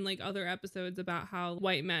lot in like other episodes about how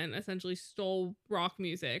white men essentially stole rock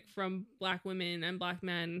music from Black women and Black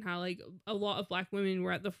men, and how like a lot of Black women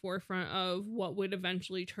were at the forefront of what would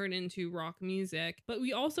eventually turn into rock music. But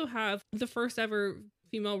we also have the first ever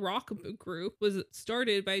female rock group was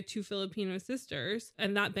started by two Filipino sisters,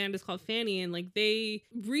 and that band is called Fanny. And like they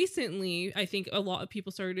recently, I think a lot of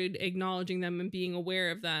people started acknowledging them and being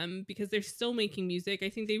aware of them because they're still making music. I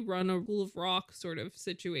think they run a Rule of Rock sort of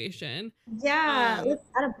situation. Yeah,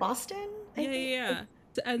 out of Boston. I think. Yeah.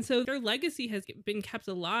 And so their legacy has been kept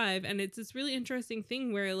alive. And it's this really interesting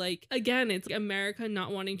thing where, like, again, it's America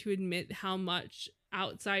not wanting to admit how much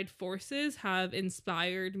outside forces have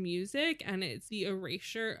inspired music, and it's the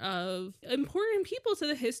erasure of important people to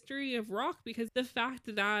the history of rock, because the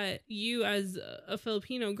fact that you as a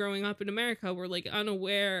Filipino growing up in America were like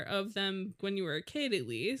unaware of them when you were a kid, at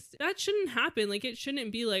least, that shouldn't happen. Like it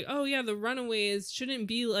shouldn't be like, oh yeah, the Runaways shouldn't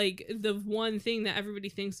be like the one thing that everybody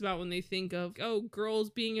thinks about when they think of, oh, girls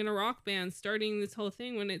being in a rock band starting this whole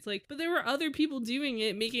thing, when it's like, but there were other people doing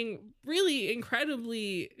it, making really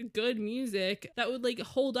incredibly good music that would like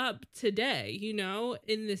hold up today, you know,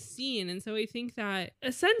 in this scene. And so I think that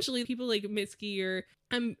essentially people like Mitski or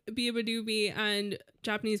Bia Barubi and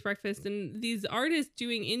Japanese Breakfast and these artists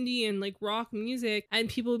doing indie and like rock music and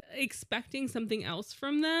people expecting something else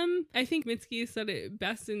from them. I think Mitski said it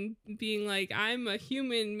best in being like, I'm a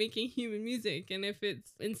human making human music, and if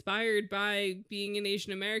it's inspired by being an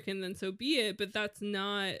Asian American, then so be it, but that's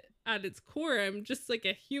not at its core. I'm just like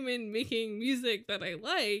a human making music that I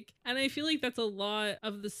like. And I feel like that's a lot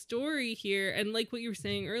of the story here. And like what you were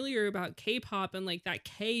saying earlier about K-pop and like that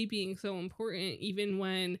K being so important, even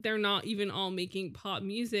when they're not even all making pop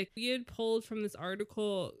music. We had pulled from this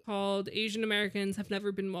article called Asian Americans Have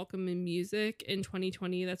Never Been Welcome in Music in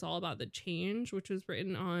 2020. That's all about the change, which was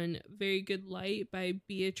written on Very Good Light by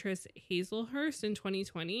Beatrice Hazelhurst in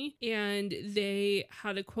 2020. And they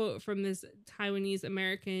had a quote from this Taiwanese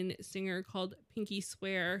American singer called Pinky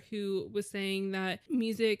Swear, who was saying that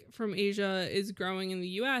music from Asia is growing in the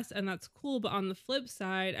US, and that's cool, but on the flip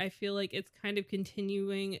side, I feel like it's kind of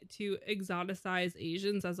continuing to exoticize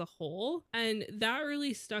Asians as a whole. And that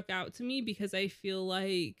really stuck out to me because I feel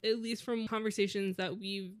like, at least from conversations that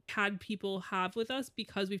we've had people have with us,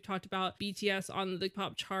 because we've talked about BTS on the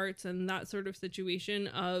pop charts and that sort of situation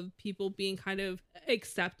of people being kind of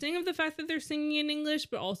accepting of the fact that they're singing in English,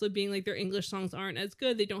 but also being like their English songs aren't as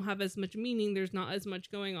good, they don't don't have as much meaning. There's not as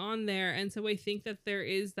much going on there. And so I think that there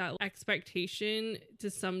is that expectation to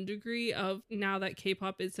some degree of, now that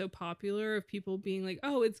K-pop is so popular, of people being like,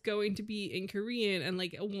 oh, it's going to be in Korean, and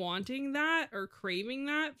like wanting that or craving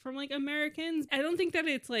that from like Americans. I don't think that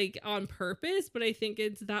it's like on purpose, but I think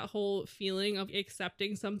it's that whole feeling of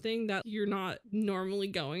accepting something that you're not normally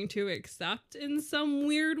going to accept in some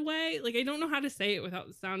weird way. Like, I don't know how to say it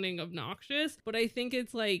without sounding obnoxious, but I think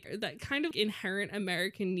it's like that kind of inherent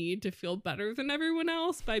American need to feel better than everyone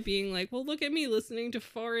else by being like, well, look at me listening to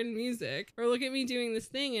foreign music, or look at me doing this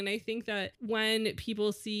thing. And I think that when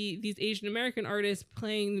people see these Asian American artists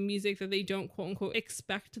playing the music that they don't quote unquote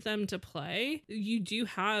expect them to play, you do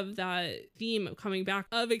have that theme coming back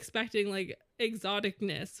of expecting like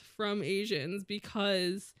exoticness from Asians,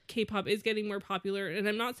 because K-pop is getting more popular. And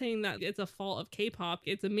I'm not saying that it's a fault of K-pop.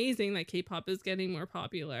 It's amazing that K-pop is getting more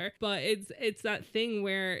popular, but it's that thing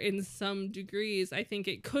where in some degrees I think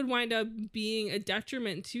it could wind up being a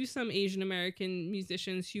detriment to some Asian American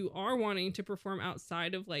musicians who are wanting to perform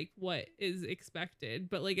outside of like what is expected.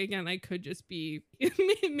 But like, again, I could just be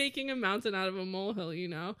making a mountain out of a molehill, you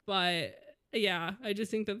know? But yeah, I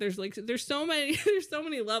just think that there's so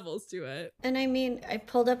many levels to it. And I mean, I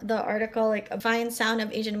pulled up the article, like A Fine Sound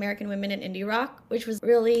of Asian American Women in Indie Rock, which was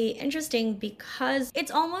really interesting because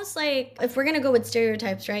it's almost like, if we're gonna go with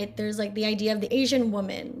stereotypes, right? There's like the idea of the Asian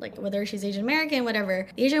woman, like whether she's Asian American, whatever.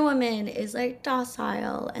 The Asian woman is like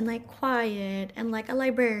docile and like quiet and like a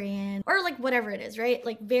librarian or like whatever it is, right?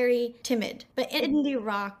 Like very timid. But indie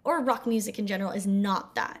rock or rock music in general is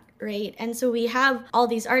not that. Right. And so we have all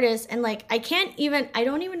these artists, and like, I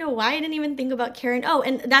don't even know why I didn't even think about Karen O.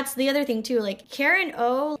 And that's the other thing too. Like Karen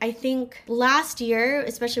O, I think last year,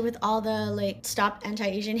 especially with all the like Stop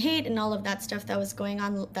Anti-Asian Hate and all of that stuff that was going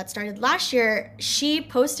on that started last year, she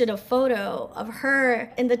posted a photo of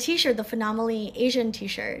her in the t-shirt, the Phenomenally Asian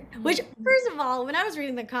t-shirt, which first of all, when I was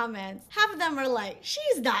reading the comments, half of them are like,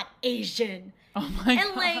 she's not Asian. Oh my God.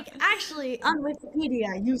 And like, actually on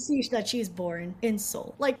Wikipedia, you see that she's born in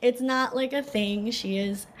Seoul. Like, it's not like a thing. She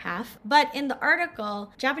is half. But in the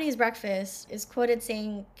article, Japanese Breakfast is quoted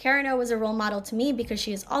saying, Karen O was a role model to me because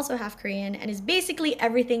she is also half Korean and is basically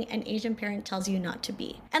everything an Asian parent tells you not to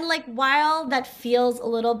be. And like, while that feels a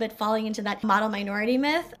little bit falling into that model minority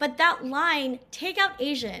myth, but that line, take out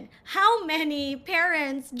Asian, how many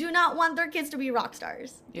parents do not want their kids to be rock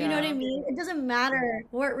stars? Yeah. You know what I mean? It doesn't matter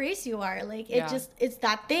what race you are. Like, it's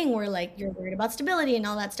that thing where like you're worried about stability and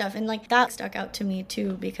all that stuff. And like that stuck out to me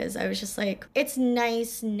too, because I was just like, it's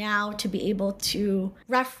nice now to be able to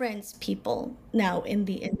reference people now in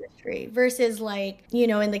the industry versus like, you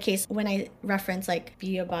know, in the case when I reference like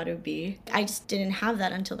Bia Barubi, I just didn't have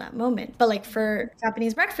that until that moment. But like for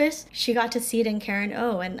Japanese Breakfast, she got to see it in Karen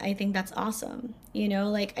O, and I think that's awesome. You know,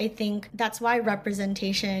 like, I think that's why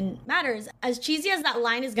representation matters. As cheesy as that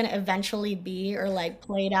line is going to eventually be, or like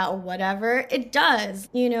played out or whatever, it does.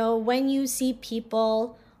 You know, when you see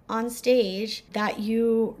people on stage that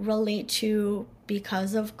you relate to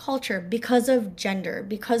because of culture, because of gender,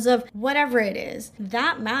 because of whatever it is,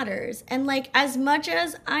 that matters. And like, as much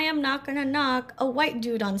as I am not gonna knock a white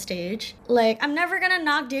dude on stage, like, I'm never gonna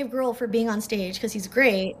knock Dave Grohl for being on stage because he's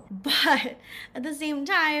great, but at the same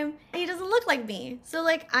time, he doesn't look like me. So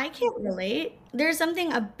like, I can't relate. There's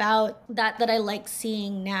something about that I like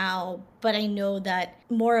seeing now, but I know that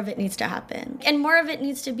more of it needs to happen and more of it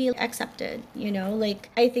needs to be accepted, you know? Like,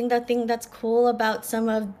 I think that thing that's cool about some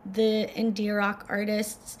of the indie rock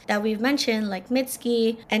artists that we've mentioned, like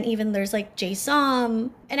Mitski, and even there's like Jay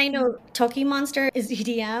Som, and I know Toki Monster is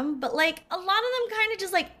EDM, but like a lot of them kind of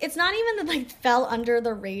just like, it's not even that like fell under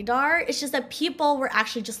the radar, it's just that people were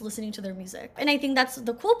actually just listening to their music. And I think that's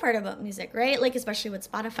the cool part about music, right? Like, especially with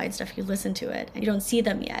Spotify and stuff, you listen to it and you don't see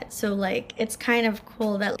them yet. So like, it's kind of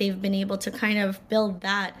cool that they've been able to kind of build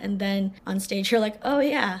that, and then on stage you're like, oh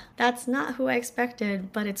yeah, that's not who I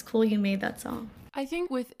expected, but it's cool you made that song. I think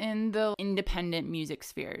within the independent music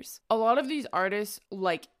spheres, a lot of these artists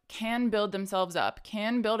like can build themselves up,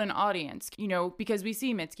 can build an audience, you know, because we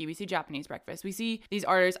see Mitski, we see Japanese Breakfast, we see these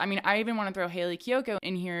artists. I mean, I even want to throw Hayley Kiyoko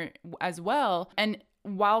in here as well. And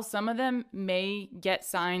while some of them may get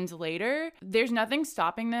signed later, there's nothing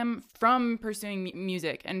stopping them from pursuing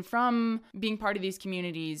music and from being part of these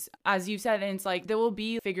communities. As you said, and it's like there will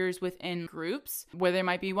be figures within groups where there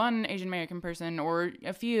might be one Asian American person or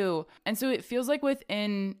a few. And so it feels like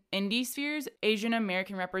within indie spheres, Asian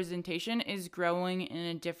American representation is growing in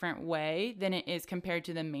a different way than it is compared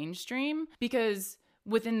to the mainstream. Because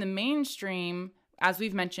within the mainstream, as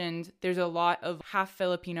we've mentioned, there's a lot of half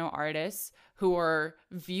Filipino artists who are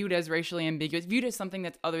viewed as racially ambiguous, viewed as something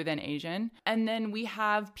that's other than Asian. And then we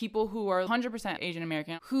have people who are 100% Asian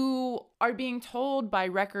American who are being told by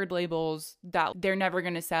record labels that they're never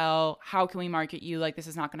going to sell. How can we market you? Like, this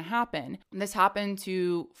is not going to happen. And this happened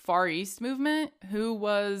to Far East Movement, who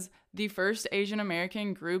was the first Asian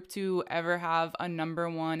American group to ever have a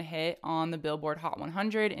 #1 hit on the Billboard Hot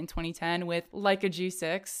 100 in 2010 with Like a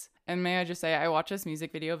G6. And may I just say, I watched this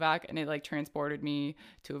music video back and it like transported me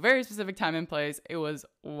to a very specific time and place. It was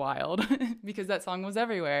wild because that song was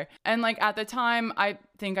everywhere. And like at the time, I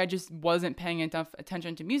think I just wasn't paying enough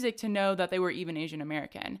attention to music to know that they were even Asian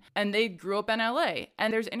American. And they grew up in LA.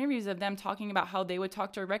 And there's interviews of them talking about how they would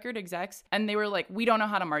talk to record execs and they were like, we don't know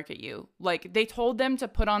how to market you. Like they told them to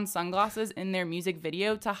put on sunglasses in their music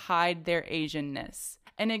video to hide their Asianness.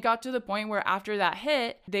 And it got to the point where after that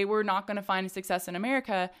hit, they were not going to find success in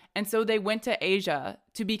America. And so they went to Asia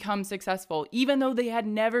to become successful, even though they had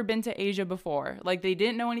never been to Asia before. Like they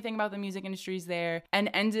didn't know anything about the music industries there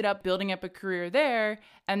and ended up building up a career there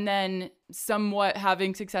and then somewhat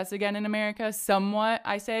having success again in America. Somewhat,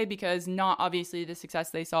 I say, because not obviously the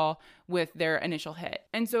success they saw with their initial hit.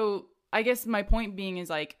 And so I guess my point being is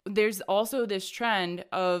like, there's also this trend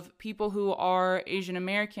of people who are Asian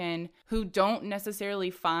American who don't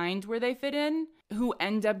necessarily find where they fit in, who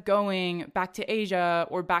end up going back to Asia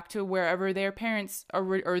or back to wherever their parents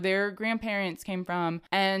or their grandparents came from.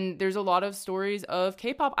 And there's a lot of stories of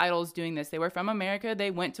K-pop idols doing this. They were from America.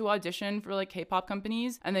 They went to audition for like K-pop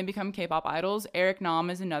companies and they become K-pop idols. Eric Nam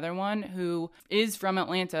is another one who is from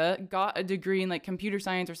Atlanta, got a degree in like computer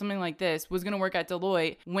science or something like this, was going to work at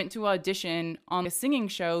Deloitte, went to audition on a singing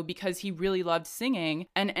show because he really loved singing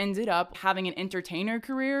and ended up having an entertainer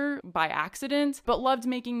career by accident, but loved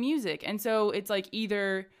making music. And so it's like,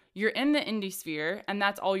 either you're in the indie sphere and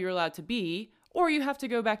that's all you're allowed to be, or you have to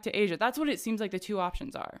go back to Asia. That's what it seems like the two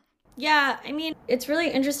options are. Yeah, I mean, it's really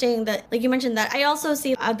interesting that, like you mentioned that. I also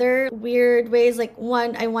see other weird ways. Like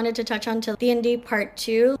one, I wanted to touch on to the indie part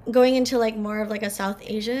two, going into like more of like a South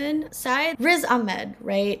Asian side. Riz Ahmed,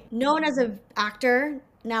 right? Known as an actor,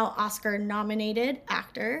 now Oscar nominated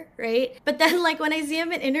actor, right? But then like when I see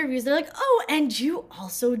him in interviews, they're like, oh, and you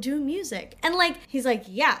also do music. And like, he's like,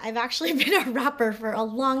 yeah, I've actually been a rapper for a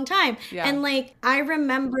long time. Yeah. And like, I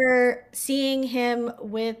remember seeing him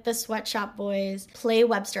with the Sweatshop Boys play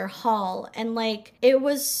Webster Hall. And like, it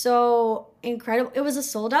was so incredible. It was a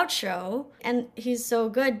sold out show and he's so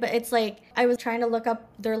good. But it's like, I was trying to look up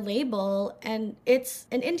their label and it's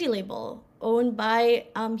an indie label owned by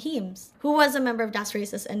Heems, who was a member of Das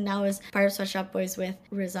Racist and now is part of Sweatshop Boys with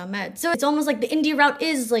Riz Ahmed. So it's almost like the indie route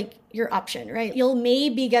is like your option, right? You'll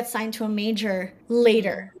maybe get signed to a major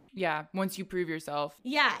later. Yeah, once you prove yourself.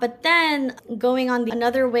 Yeah, but then going on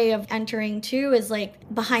another way of entering too is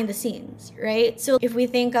like behind the scenes, right? So if we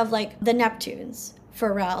think of like the Neptunes,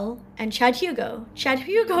 Pharrell and Chad Hugo. Chad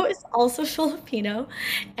Hugo is also Filipino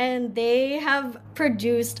and they have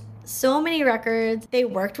produced so many records. They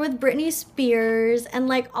worked with Britney Spears and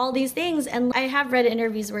like all these things. And I have read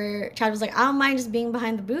interviews where Chad was like, I don't mind just being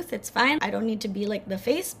behind the booth. It's fine. I don't need to be like the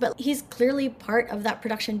face, but he's clearly part of that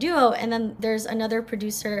production duo. And then there's another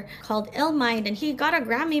producer called Illmind and he got a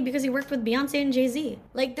Grammy because he worked with Beyonce and Jay-Z.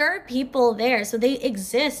 Like there are people there. So they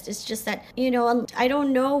exist. It's just that, you know, I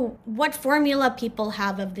don't know what formula people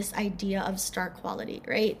have of this idea of star quality,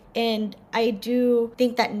 right? And I do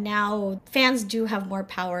think that now fans do have more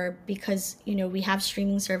power because, you know, we have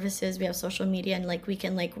streaming services, we have social media, and like we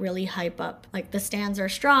can like really hype up. Like the stands are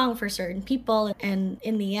strong for certain people. And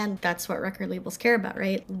in the end, that's what record labels care about,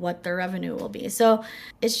 right? What the revenue will be. So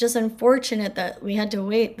it's just unfortunate that we had to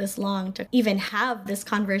wait this long to even have this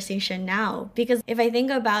conversation now. Because if I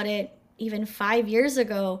think about it, even 5 years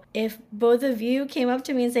ago, if both of you came up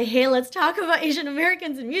to me and say, hey, let's talk about Asian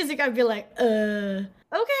Americans in music, I'd be like, okay.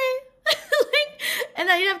 And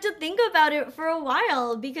I'd have to think about it for a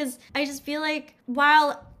while because I just feel like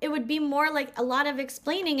while it would be more like a lot of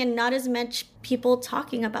explaining and not as much people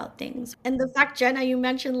talking about things. And the fact, Jenna, you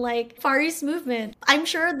mentioned like Far East Movement. I'm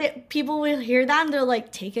sure that people will hear that and they're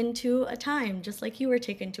like taken to a time, just like you were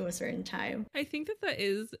taken to a certain time. I think that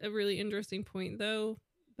is a really interesting point though,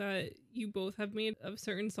 that you both have made of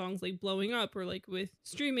certain songs like blowing up or like with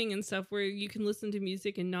streaming and stuff where you can listen to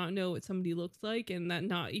music and not know what somebody looks like and that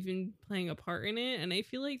not even playing a part in it. And I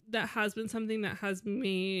feel like that has been something that has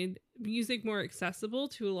made music more accessible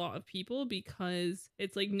to a lot of people because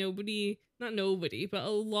it's like not nobody, but a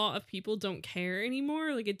lot of people don't care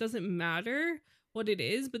anymore. Like it doesn't matter what it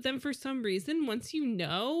is. But then for some reason, once you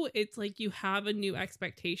know, it's like you have a new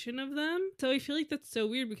expectation of them. So I feel like that's so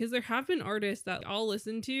weird because there have been artists that I'll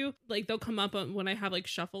listen to, like they'll come up on when I have like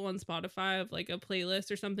shuffle on Spotify of like a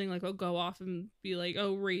playlist or something, like I'll go off and be like,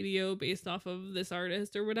 oh, radio based off of this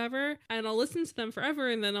artist or whatever. And I'll listen to them forever.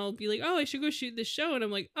 And then I'll be like, oh, I should go shoot this show. And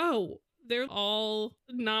I'm like, oh, they're all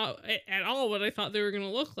not at all what I thought they were going to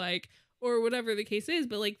look like, or whatever the case is.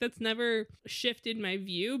 But like, that's never shifted my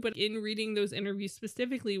view. But in reading those interviews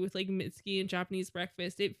specifically with like Mitski and Japanese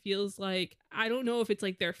Breakfast, it feels like, I don't know if it's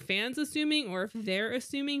like their fans assuming or if they're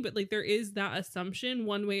assuming, but like there is that assumption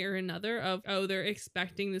one way or another of, oh, they're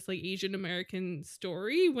expecting this like Asian American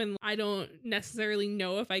story, when I don't necessarily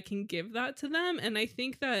know if I can give that to them. And I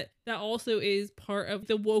think that that also is part of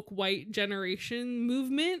the woke white generation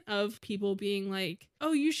movement of people being like,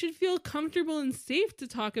 oh, you should feel comfortable and safe to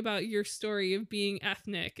talk about your story of being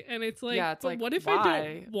ethnic. And it's like, yeah, it's but like, what if why? I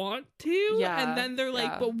don't want to? Yeah, and then they're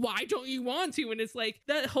like, yeah. but why don't you want to? And it's like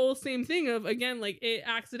that whole same thing of, again, like it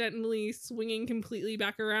accidentally swinging completely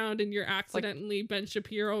back around and you're accidentally Ben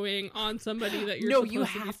Shapiroing on somebody that you're no, supposed you to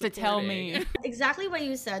have be to tell supporting. me. Exactly what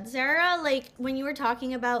you said, Sarah. Like when you were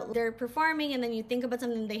talking about they're performing and then you think about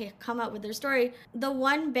something, they come out with their story. The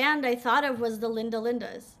one band I thought of was the Linda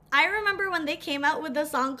Lindas. I remember when they came out with the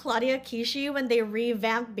song Claudia Kishi when they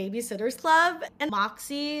revamped Babysitter's Club, and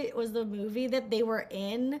Moxie was the movie that they were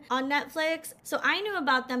in on Netflix. So I knew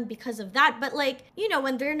about them because of that. But like, you know,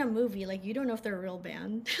 when they're in a movie, like you don't know if they're a real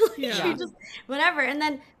band. Like, Yeah. you just, whatever. And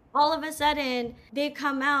then all of a sudden they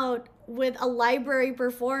come out with a library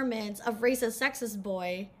performance of Racist Sexist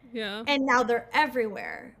Boy. Yeah. And now they're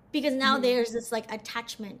everywhere because now there's this like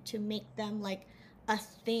attachment to make them like a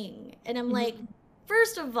thing. And I'm like,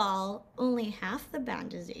 first of all, only half the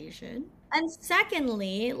band is Asian. And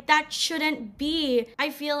secondly, that shouldn't be. I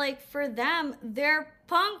feel like for them, they're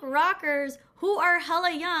punk rockers who are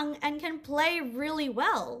hella young and can play really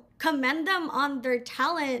well. Commend them on their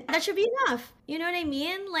talent. That should be enough. You know what I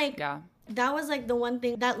mean? Like, Yeah. that was like the one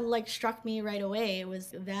thing that like struck me right away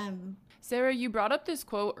was them. Sarah, you brought up this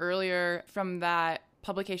quote earlier from that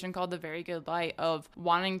publication called The Very Good Light of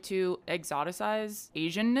wanting to exoticize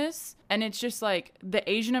Asianness. And it's just like the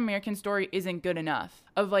Asian American story isn't good enough.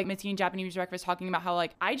 Of like Mitski and Japanese Breakfast talking about how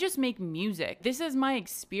like, I just make music. This is my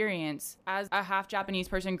experience as a half Japanese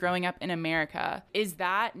person growing up in America. Is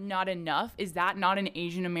that not enough? Is that not an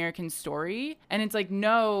Asian American story? And it's like,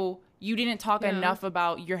 no, you didn't talk enough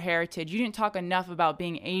about your heritage. You didn't talk enough about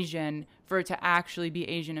being Asian for it to actually be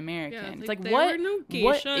Asian American. Yeah, it's like there what? were no what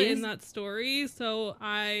geisha is in that story, so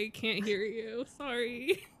I can't hear you.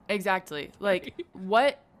 Sorry. exactly like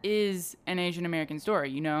what is an Asian American story?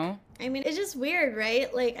 You know? I mean, it's just weird,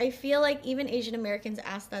 right? Like, I feel like even Asian Americans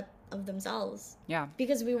ask that of themselves. Yeah.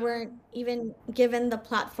 Because we weren't even given the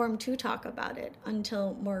platform to talk about it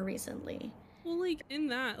until more recently. Well, like in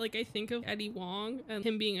that, like I think of Eddie Wong and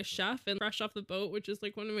him being a chef and Fresh Off the Boat, which is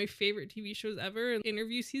like one of my favorite TV shows ever, and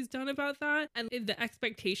interviews he's done about that, and the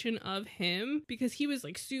expectation of him, because he was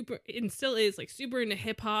like super, and still is like super into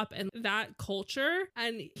hip hop and that culture,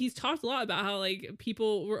 and he's talked a lot about how like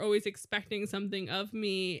people were always expecting something of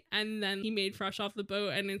me, and then he made Fresh Off the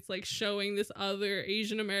Boat, and it's like showing this other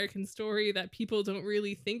Asian American story that people don't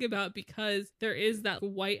really think about because there is that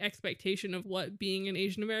white expectation of what being an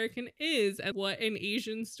Asian American is and what an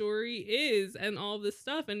Asian story is and all this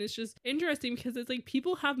stuff. And it's just interesting because it's like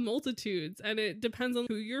people have multitudes and it depends on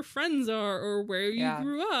who your friends are or where you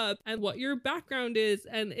grew up and what your background is.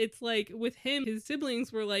 And it's like with him, his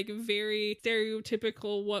siblings were like very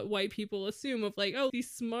stereotypical what white people assume of like, oh,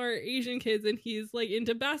 these smart Asian kids and he's like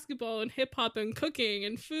into basketball and hip hop and cooking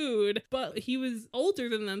and food, but he was older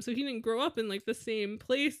than them, so he didn't grow up in like the same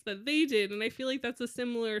place that they did. And I feel like that's a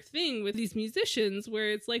similar thing with these musicians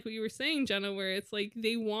where it's like what you were saying, Jenna, where it's like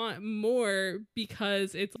they want more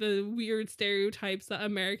because it's the weird stereotypes that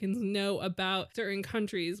Americans know about certain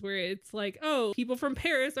countries where it's like, oh, people from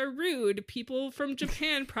Paris are rude, people from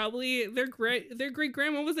Japan probably their great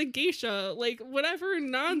grandma was a geisha, like whatever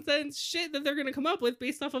nonsense shit that they're gonna come up with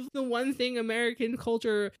based off of the one thing American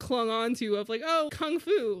culture clung on to of like, oh, kung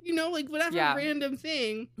fu, you know, like whatever random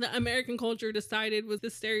thing that American culture decided was the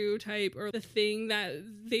stereotype or the thing that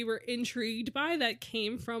they were intrigued by that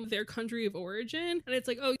came from their country of origin. And it's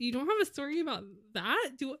like, oh, you don't have a story about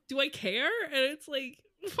that? Do I care? And it's like,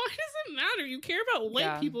 why does it matter? You care about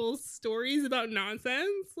white people's stories about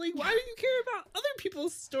nonsense? Like, why do you care about other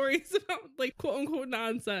people's stories about like quote unquote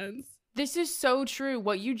nonsense? This is so true.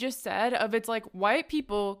 What you just said of it's like white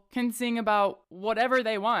people can sing about whatever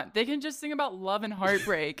they want. They can just sing about love and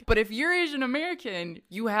heartbreak. But if you're Asian American,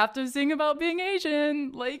 you have to sing about being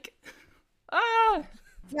Asian. Like,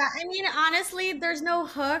 Yeah, I mean, honestly, there's no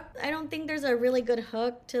hook. I don't think there's a really good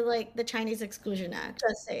hook to like the Chinese Exclusion Act.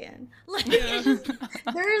 Just saying. Like, Yeah.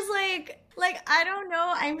 there's like I don't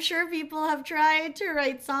know. I'm sure people have tried to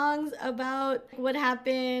write songs about what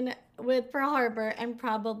happened with Pearl Harbor and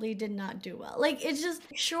probably did not do well. Like, it's just,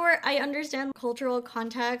 sure, I understand cultural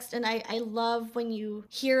context, and I love when you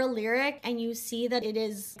hear a lyric and you see that it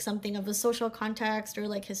is something of a social context or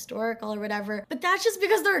like historical or whatever, but that's just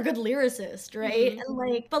because they're a good lyricist, right? And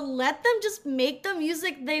like, but let them just make the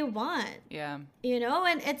music they want. Yeah. You know,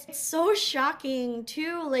 and it's so shocking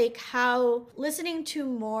too, like how listening to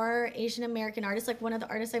more Asian American artists, like one of the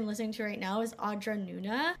artists I'm listening to right now is Audra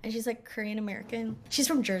Nuna, and she's like Korean American. She's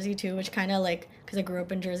from Jersey too, which kind of like, because I grew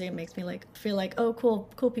up in Jersey, it makes me like feel like, oh,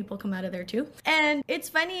 cool people come out of there too. And it's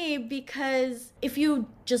funny because if you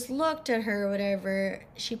just looked at her or whatever,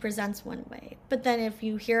 she presents one way. But then if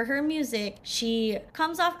you hear her music, she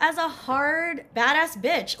comes off as a hard, badass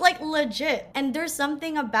bitch, like legit. And there's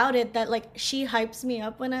something about it that like she hypes me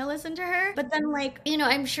up when I listen to her. But then like, you know,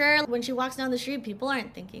 I'm sure when she walks down the street, people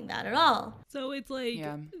aren't thinking that at all. So it's like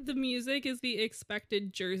the music is the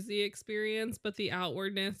expected Jersey experience, but the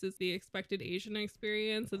outwardness is the expected Asian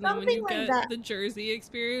experience. And then when you Something like get that. the Jersey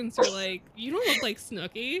experience, you're like, you don't look like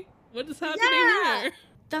Snooki. What is happening here?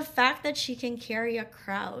 The fact that she can carry a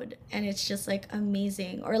crowd and it's just like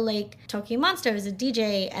amazing. Or like Toki Monster is a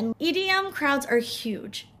DJ, and EDM crowds are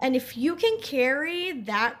huge. And if you can carry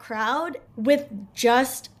that crowd with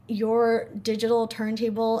just your digital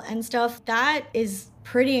turntable and stuff, that is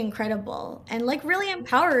pretty incredible and like really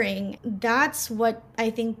empowering. That's what I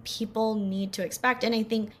think people need to expect. And I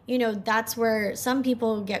think, you know, that's where some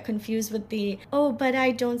people get confused with the, oh, but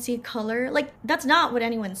I don't see color. Like, that's not what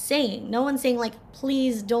anyone's saying. No one's saying like,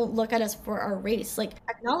 please don't look at us for our race. Like,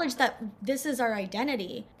 acknowledge that this is our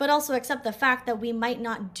identity, but also accept the fact that we might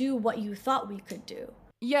not do what you thought we could do.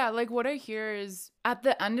 Yeah, like what I hear is at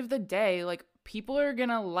the end of the day, like people are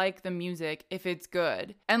gonna like the music if it's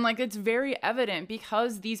good. And like it's very evident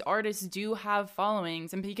because these artists do have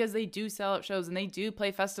followings and because they do sell out shows and they do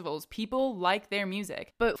play festivals. People like their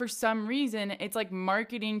music. But for some reason, it's like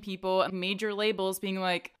marketing people, major labels being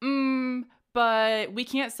like, but we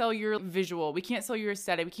can't sell your visual. We can't sell your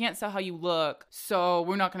aesthetic. We can't sell how you look. So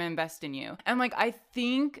we're not going to invest in you. And like, I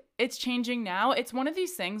think it's changing now. It's one of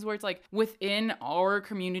these things where it's like within our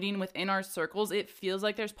community and within our circles, it feels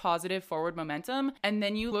like there's positive forward momentum. And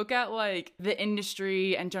then you look at like the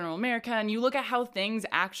industry and general America and you look at how things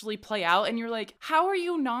actually play out and you're like, how are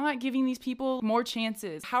you not giving these people more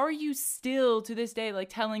chances? How are you still to this day like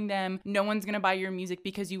telling them no one's going to buy your music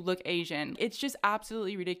because you look Asian? It's just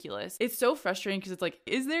absolutely ridiculous. It's so frustrating because it's like,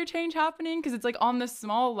 is there change happening? Because it's like on the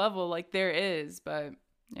small level, like there is, but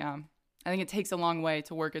yeah, I think it takes a long way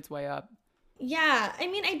to work its way up. Yeah, I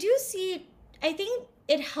mean, I think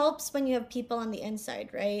it helps when you have people on the inside,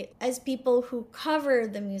 right? As people who cover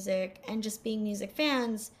the music and just being music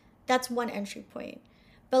fans, that's one entry point.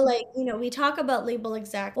 But like, you know, we talk about label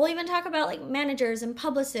exec. We'll even talk about like managers and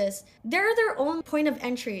publicists. They're their own point of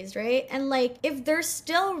entries, right? And like, if they're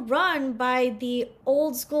still run by the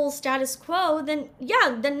old school status quo, then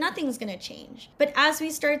yeah, then nothing's gonna change. But as we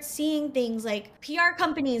start seeing things like PR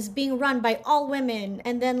companies being run by all women,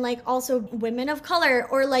 and then like also women of color,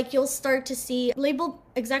 or like you'll start to see label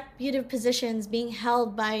executive positions being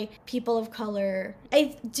held by people of color,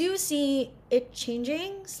 I do see it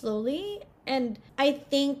changing slowly. And I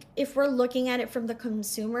think if we're looking at it from the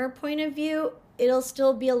consumer point of view, it'll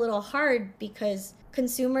still be a little hard because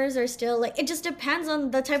consumers are still like, it just depends on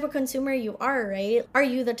the type of consumer you are, right? Are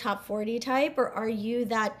you the top 40 type, or are you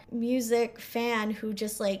that music fan who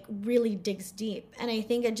just like really digs deep? And I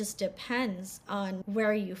think it just depends on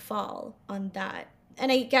where you fall on that.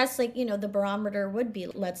 And I guess like, you know, the barometer would be,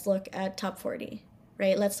 let's look at top 40.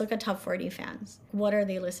 Right? Let's look at top 40 fans. What are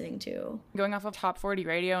they listening to? Going off of Top 40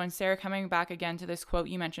 Radio, and Sarah, coming back again to this quote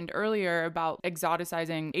you mentioned earlier about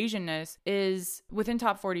exoticizing Asianness, is within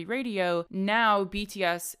Top 40 Radio, now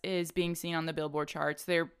BTS is being seen on the Billboard charts.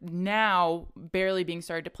 They're now barely being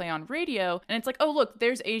started to play on radio. And it's like, oh, look,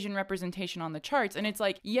 there's Asian representation on the charts. And it's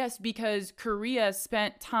like, yes, because Korea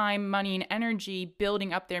spent time, money, and energy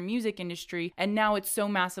building up their music industry. And now it's so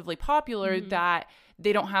massively popular that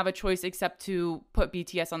they don't have a choice except to put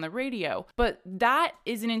BTS on the radio. But that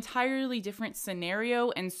is an entirely different scenario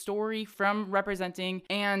and story from representing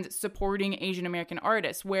and supporting Asian American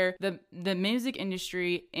artists, where the music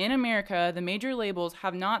industry in America, the major labels,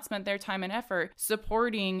 have not spent their time and effort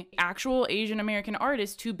supporting actual Asian American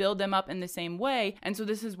artists to build them up in the same way. And so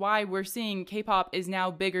this is why we're seeing K-pop is now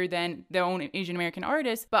bigger than their own Asian American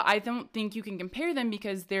artists. But I don't think you can compare them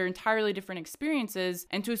because they're entirely different experiences.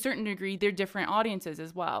 And to a certain degree, they're different audiences.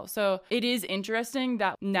 releases as well. So it is interesting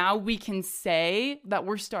that now we can say that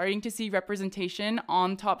we're starting to see representation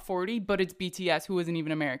on top 40, but it's BTS who isn't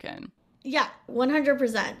even American. Yeah,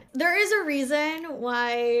 100%. There is a reason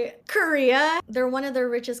why Korea, they're one of the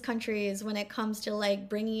richest countries when it comes to like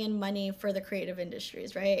bringing in money for the creative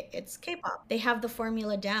industries, right? It's K-pop. They have the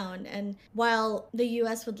formula down. And while the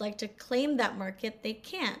US would like to claim that market, they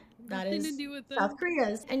can't. That Nothing is to do with them. South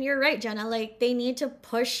Korea's. And you're right, Jenna. Like, they need to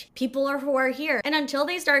push people who are here. And until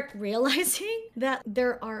they start realizing that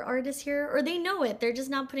there are artists here, or they know it, they're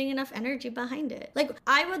just not putting enough energy behind it. Like,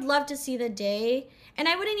 I would love to see the day, and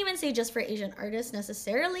I wouldn't even say just for Asian artists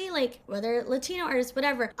necessarily, like, whether Latino artists,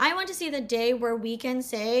 whatever. I want to see the day where we can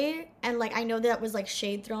say, and like, I know that was like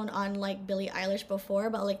shade thrown on like Billie Eilish before,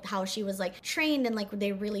 but like how she was like trained and like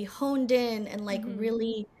they really honed in and like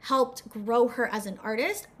really helped grow her as an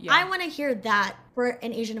artist. Yeah. I want to hear that for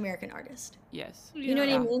an Asian American artist. Yes. You know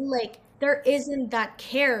what I mean? Like, there isn't that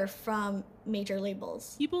care from major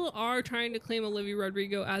labels. People are trying to claim Olivia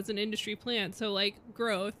Rodrigo as an industry plant, so like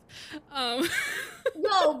growth.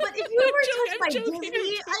 No, but if you were touched by joking.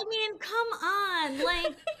 Disney, I mean, come on,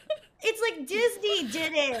 like. It's like Disney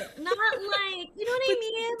did it, not like, you know what I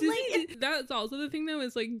mean? Disney, like, that's also the thing though,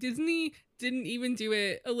 is like Disney didn't even do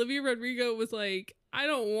it. Olivia Rodrigo was like, I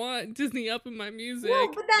don't want Disney up in my music. Well,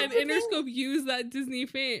 but that's and the thing. Interscope used that Disney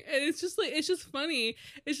fame. And it's just like, it's just funny.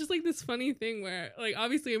 It's just like this funny thing where, like,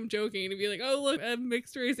 obviously I'm joking to be like, oh, look, a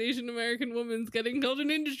mixed race Asian American woman's getting called an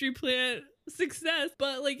industry plant. Success.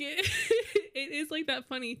 But like, it is like that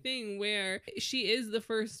funny thing where she is the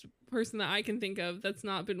first person that I can think of that's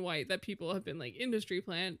not been white that people have been like industry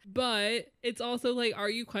plant. But it's also like, are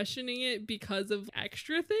you questioning it because of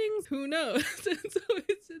extra things? Who knows? So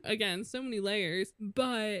it's, again, so many layers.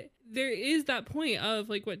 But there is that point of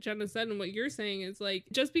like what Jenna said and what you're saying is like,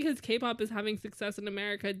 just because K-pop is having success in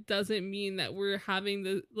America doesn't mean that we're having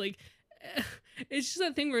the like, it's just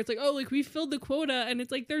that thing where it's like, oh, like we filled the quota, and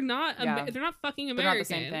it's like they're not they're not fucking American. They're not the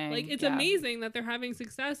same thing. Like, it's amazing that they're having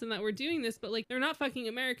success and that we're doing this, but like they're not fucking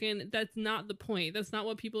American. That's not the point. That's not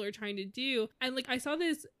what people are trying to do. And like, I saw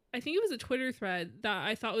this, I think it was a Twitter thread that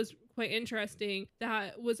I thought was quite interesting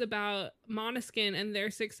that was about Måneskin and their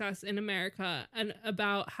success in America, and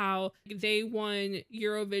about how they won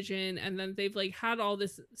Eurovision and then they've like had all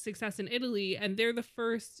this success in Italy, and they're the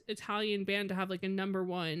first Italian band to have like a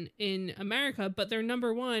 #1 in America, but their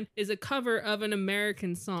 #1 is a cover of an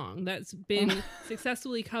American song that's been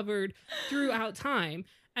successfully covered throughout time.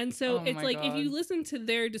 And so it's like, if you listen to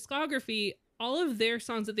their discography, all of their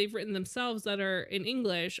songs that they've written themselves that are in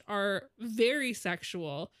English are very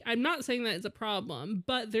sexual. I'm not saying that it's a problem,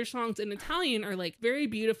 but their songs in Italian are like very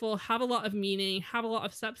beautiful, have a lot of meaning, have a lot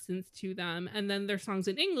of substance to them. And then their songs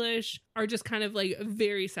in English are just kind of like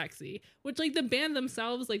very sexy, which like the band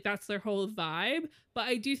themselves, like that's their whole vibe. But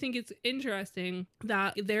I do think it's interesting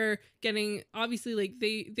that they're getting, obviously like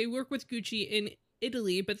they work with Gucci in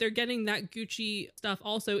Italy, but they're getting that Gucci stuff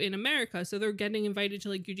also in America. So they're getting invited to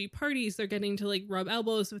like Gucci parties. They're getting to like rub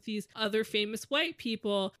elbows with these other famous white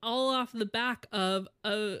people, all off the back of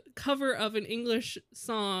a cover of an English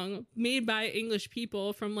song made by English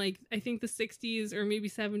people from like, I think the 60s or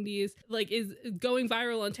maybe 70s, like is going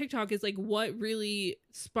viral on TikTok, is like what really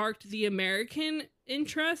sparked the American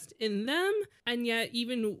interest in them. And yet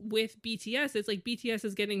even with BTS, it's like BTS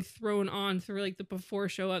is getting thrown on through like the before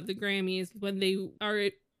show at the Grammys. When they are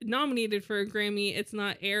nominated for a Grammy, it's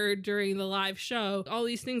not aired during the live show. All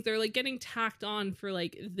these things, they're like getting tacked on for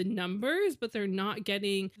like the numbers, but they're not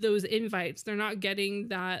getting those invites. They're not getting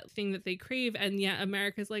that thing that they crave. And yet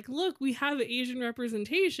America's like, look, we have Asian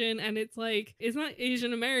representation. And it's like, it's not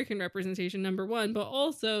Asian American representation, #1, but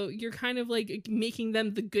also you're kind of like making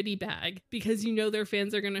them the goodie bag because you know their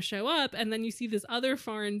fans are going to show up. And then you see this other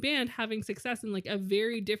foreign band having success in like a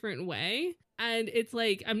very different way. And it's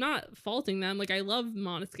like, I'm not faulting them. Like, I love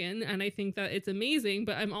Måneskin and I think that it's amazing,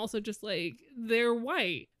 but I'm also just like, they're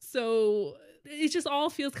white. So it just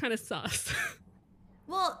all feels kind of sus.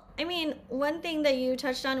 Well, I mean, one thing that you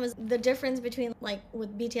touched on was the difference between, like,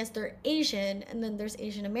 with BTS, they're Asian, and then there's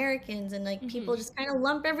Asian Americans, and, like, people just kind of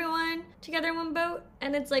lump everyone together in one boat.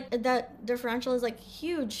 And it's, like, that differential is, like,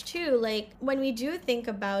 huge, too. Like, when we do think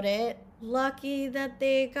about it, lucky that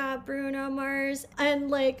they got Bruno Mars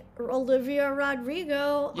and like Olivia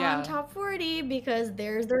Rodrigo on top 40 because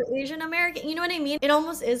there's their Asian American. You know what I mean? It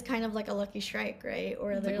almost is kind of like a lucky strike, right?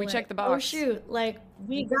 Or they're we like, checked the box. Oh shoot, like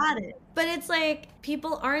we got it. But it's like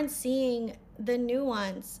people aren't seeing the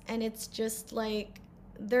nuance, and it's just like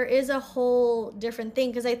there is a whole different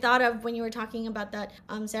thing. Because I thought of when you were talking about that,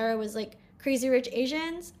 Sarah, was like Crazy Rich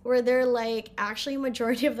Asians, where they're like actually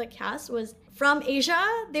majority of the cast was from Asia.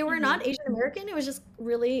 They were not Asian American. It was just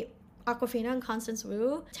really Awkwafina and Constance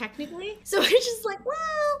Wu, technically. So it's just like,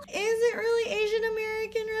 well, is it really Asian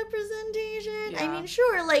American representation? Yeah. I mean,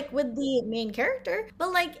 sure, like with the main character,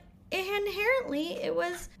 but like inherently, it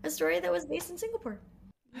was a story that was based in Singapore.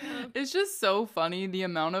 It's just so funny the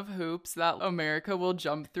amount of hoops that America will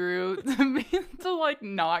jump through to like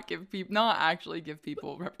not actually give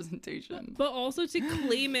people representation, but also to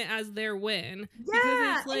claim it as their win. Yeah,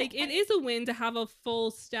 because it's like it is a win to have a full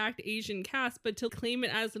stacked Asian cast, but to claim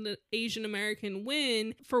it as an Asian American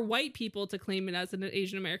win, for white people to claim it as an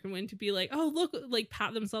Asian American win, to be like, oh look, like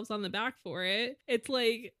pat themselves on the back for it. It's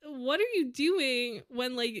like, what are you doing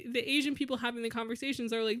when like the Asian people having the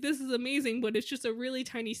conversations are like, this is amazing, but it's just a really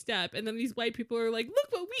tiny step, and then these white people are like,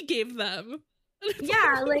 look what we gave them.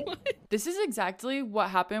 Yeah, like this is exactly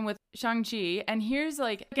what happened with Shang-Chi, and here's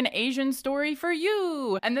like an Asian story for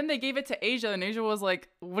you. And then they gave it to Asia, and Asia was like,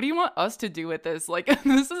 what do you want us to do with this? Like,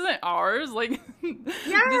 this isn't ours. Like,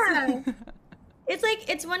 yeah. It's like,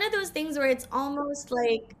 it's one of those things where it's almost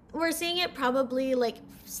like we're seeing it probably like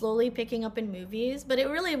slowly picking up in movies, but it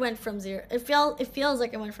really went from zero. It feels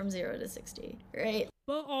like it went from 0 to 60, right?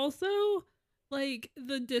 But also, like,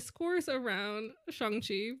 the discourse around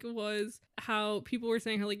Shang-Chi was how people were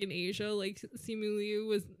saying how, like, in Asia, like, Simu Liu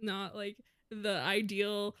was not, like, the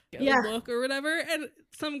ideal look or whatever. And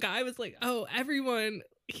some guy was like, oh, everyone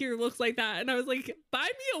here looks like that. And I was like, buy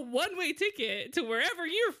me a one-way ticket to wherever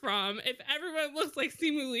you're from if everyone looks like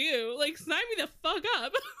Simu Liu. Like, sign me the fuck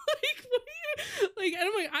up. Like, what are you, like, and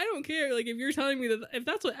I'm like, I don't care. Like, if you're telling me that if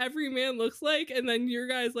that's what every man looks like, and then your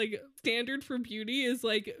guys like standard for beauty is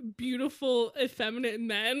like beautiful effeminate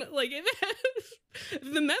men, like if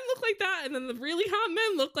the men look like that and then the really hot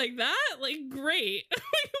men look like that, like, great.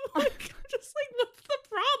 Like, just like, what's the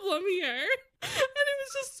problem here? And it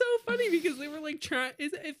was just so funny because they were like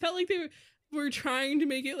it felt like they were trying to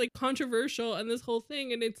make it like controversial and this whole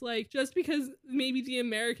thing, and it's like, just because maybe the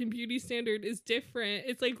American beauty standard is different,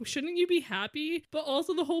 it's like, shouldn't you be happy? But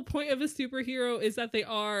also the whole point of a superhero is that they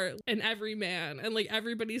are an everyman, and like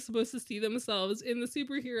everybody's supposed to see themselves in the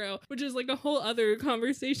superhero, which is like a whole other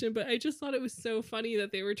conversation. But I just thought it was so funny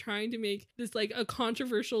that they were trying to make this like a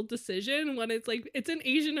controversial decision when it's like, it's an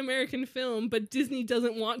Asian American film, but Disney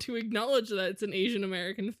doesn't want to acknowledge that it's an Asian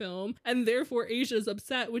American film, and therefore Asia's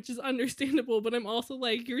upset, which is understandable. But I'm also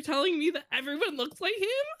like, you're telling me that everyone looks like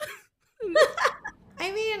him?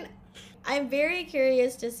 I mean, I'm very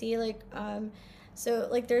curious to see like so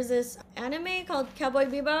like there's this anime called Cowboy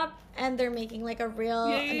Bebop, and they're making like a real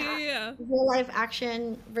real life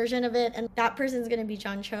action version of it, and that person's gonna be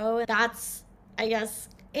John Cho. That's, I guess,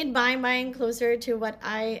 in my mind, closer to what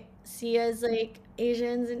I see as like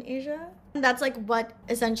Asians in Asia. That's like what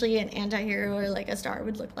essentially an anti-hero or like a star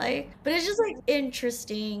would look like. But it's just like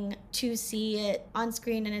interesting to see it on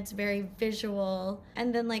screen, and it's very visual.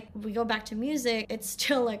 And then like we go back to music, it's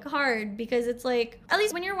still like hard because it's like, at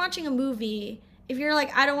least when you're watching a movie, if you're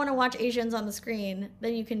like, I don't want to watch Asians on the screen,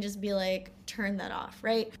 then you can just be like, turn that off,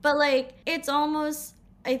 right? But like, it's almost,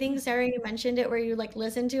 I think, Sarah, you mentioned it, where you like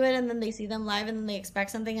listen to it and then they see them live and then they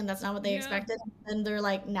expect something and that's not what they expected, and they're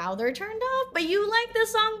like, now they're turned off, but you liked the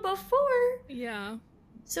song before. Yeah.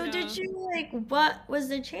 So did you like, what was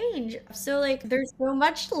the change? So like, there's so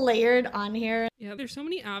much layered on here. Yeah, there's so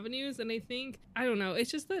many avenues, and I think, I don't know,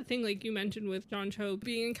 it's just that thing like you mentioned with John Cho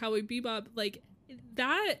being in Cowboy Bebop, like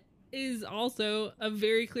that is also a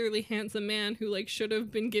very clearly handsome man who like should have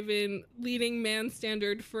been given leading man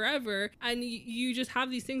standard forever. And you just have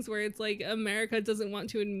these things where it's like America doesn't want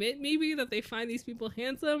to admit maybe that they find these people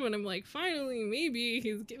handsome, and I'm like, finally maybe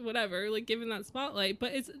he's whatever, like given that spotlight.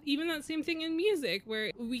 But it's even that same thing in music,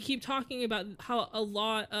 where we keep talking about how a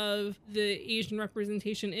lot of the Asian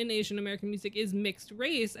representation in Asian American music is mixed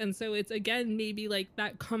race, and so it's again maybe like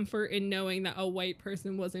that comfort in knowing that a white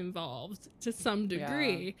person was involved to some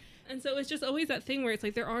degree. And so it's just always that thing where it's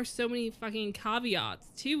like there are so many fucking caveats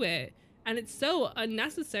to it, and it's so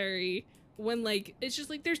unnecessary when like it's just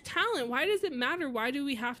like there's talent. Why does it matter? Why do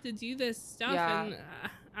we have to do this stuff? And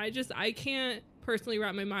I can't personally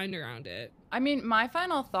wrap my mind around it. I mean, my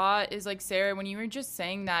final thought is like, Sarah, when you were just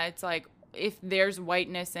saying that, it's like, if there's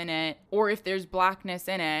whiteness in it or if there's blackness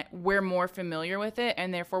in it, we're more familiar with it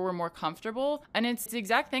and therefore we're more comfortable. And it's the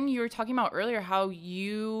exact thing you were talking about earlier, how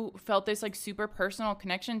you felt this like super personal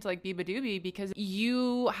connection to like Biba Doobie because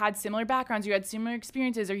you had similar backgrounds, you had similar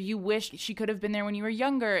experiences, or you wished she could have been there when you were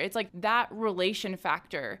younger. It's like that relation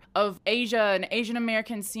factor of Asia and Asian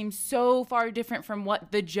Americans seems so far different from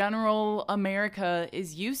what the general America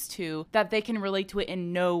is used to that they can relate to it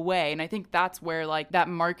in no way. And I think that's where like that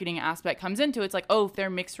marketing aspect comes into it. It's like, oh, if they're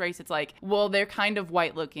mixed race, it's like, well, they're kind of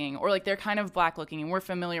white looking, or like they're kind of black looking, and we're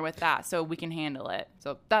familiar with that, so we can handle it.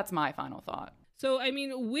 So that's my final thought. So, I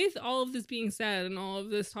mean, with all of this being said and all of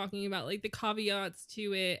this talking about like the caveats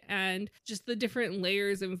to it and just the different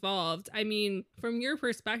layers involved, I mean, from your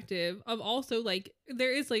perspective of also like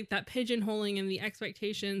there is like that pigeonholing and the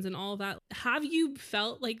expectations and all of that, have you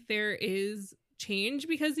felt like there is change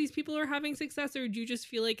because these people are having success, or do you just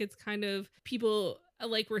feel like it's kind of people,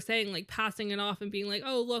 like we're saying, like passing it off and being like,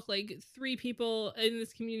 oh, look, like 3 people in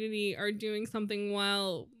this community are doing something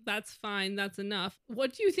well, that's fine, that's enough?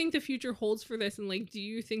 What do you think the future holds for this? And like, do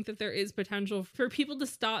you think that there is potential for people to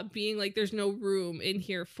stop being like there's no room in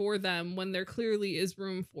here for them when there clearly is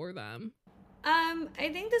room for them? I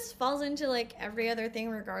think this falls into like every other thing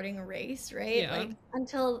regarding race, right? Yeah. Like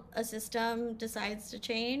until a system decides to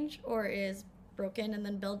change or is broken and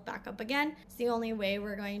then build back up again, it's the only way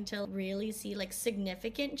we're going to really see like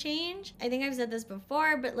significant change. I think I've said this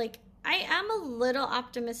before, but like I am a little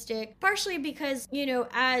optimistic, partially because, you know,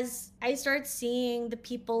 as I start seeing the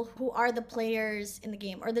people who are the players in the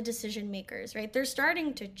game or the decision makers, right, they're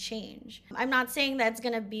starting to change. I'm not saying that's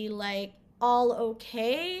gonna be like all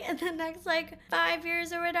okay in the next like 5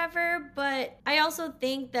 years or whatever, but I also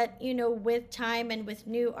think that, you know, with time and with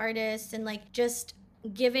new artists and like just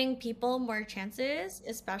giving people more chances,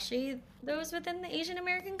 especially those within the Asian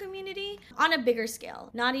American community, on a bigger scale,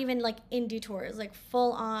 not even like indie tours, like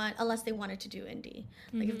full on, unless they wanted to do indie.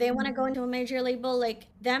 Like if they want to go into a major label, like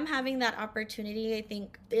them having that opportunity, I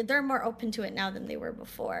think they're more open to it now than they were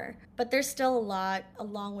before. But there's still a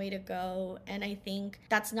long way to go. And I think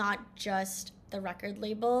that's not just the record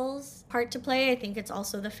labels' part to play. I think it's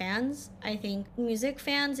also the fans. I think music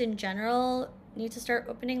fans in general need to start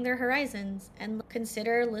opening their horizons and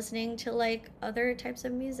consider listening to like other types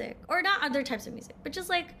of music, or not other types of music, but just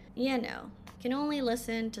like, you know, can only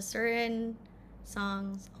listen to certain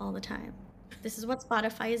songs all the time. This is what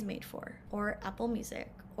Spotify is made for, or Apple Music,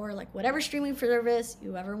 or like whatever streaming service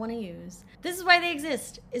you ever want to use. This is why they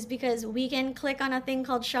exist, is because we can click on a thing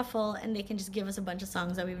called shuffle and they can just give us a bunch of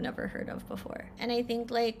songs that we've never heard of before. And I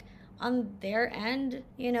think like on their end,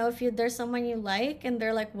 you know, if there's someone you like and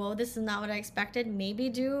they're like, whoa, this is not what I expected, maybe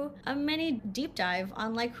do a mini deep dive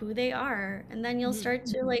on like who they are, and then you'll start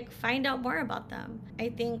to like find out more about them. I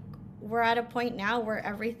think we're at a point now where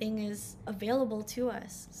everything is available to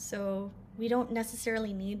us, so we don't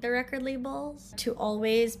necessarily need the record labels to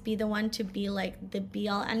always be the one to be like the be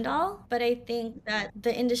all end all. But I think that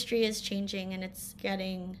the industry is changing and it's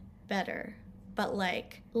getting better, but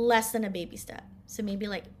like less than a baby step. So maybe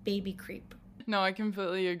like baby creep. No, I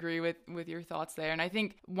completely agree with your thoughts there. And I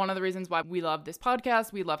think one of the reasons why we love this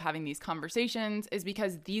podcast, we love having these conversations, is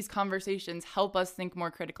because these conversations help us think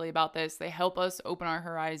more critically about this. They help us open our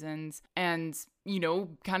horizons and, you know,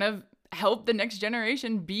 kind of help the next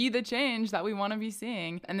generation be the change that we want to be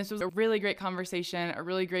seeing. And this was a really great conversation, a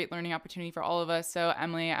really great learning opportunity for all of us. So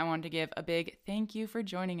Emily, I wanted to give a big thank you for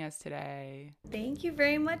joining us today. Thank you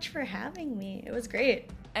very much for having me. It was great.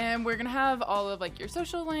 And we're going to have all of like your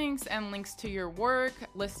social links and links to your work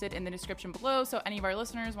listed in the description below. So any of our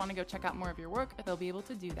listeners want to go check out more of your work, they'll be able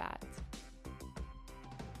to do that.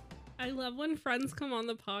 I love when friends come on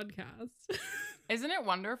the podcast. Isn't it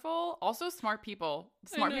wonderful? Also smart people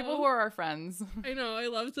who are our friends. I know. I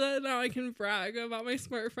love that now I can brag about my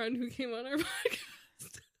smart friend who came on our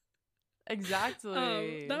podcast.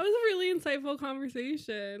 Exactly. That was a really insightful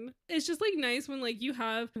conversation. It's just like nice when like you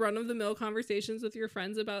have run-of-the-mill conversations with your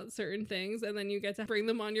friends about certain things, and then you get to bring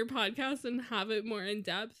them on your podcast and have it more in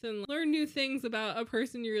depth and learn new things about a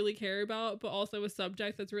person you really care about, but also a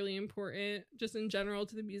subject that's really important just in general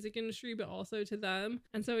to the music industry, but also to them.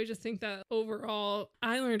 And so I just think that overall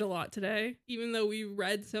I learned a lot today. Even though we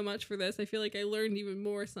read so much for this, I feel like I learned even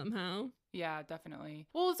more somehow. Yeah, definitely.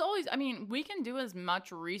 Well, it's always, I mean, we can do as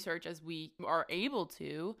much research as we are able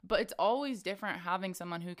to, but it's always different having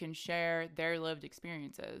someone who can share their lived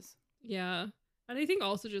experiences. Yeah. And I think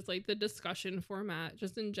also just like the discussion format,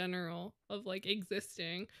 just in general, of like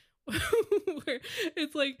existing, where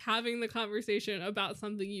it's like having the conversation about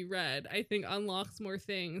something you read, I think unlocks more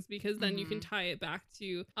things, because then you can tie it back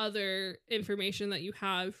to other information that you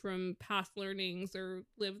have from past learnings or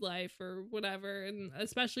lived life or whatever. And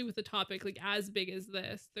especially with a topic like as big as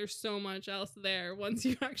this, there's so much else there once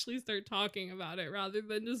you actually start talking about it rather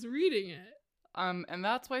than just reading it. And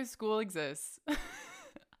that's why school exists.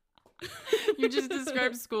 You just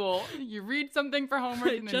describe school. You read something for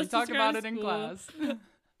homework and then you talk about it in class.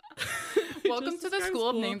 Welcome to the school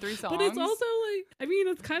of name 3 songs. But it's also like, I mean,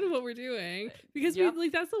 it's kind of what we're doing because we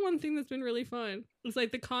like, that's the one thing that's been really fun. It's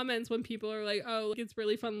like the comments when people are like, oh, it's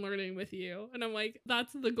really fun learning with you. And I'm like,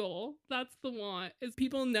 that's the goal. That's the want, is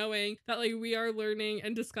people knowing that like we are learning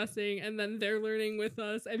and discussing, and then they're learning with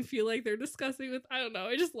us and feel like they're discussing with, I don't know.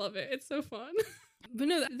 I just love it. It's so fun. But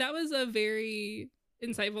no, that was a very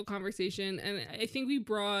insightful conversation, and I think we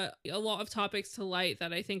brought a lot of topics to light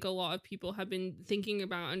that I think a lot of people have been thinking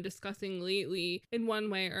about and discussing lately in one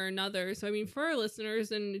way or another. So I mean, for our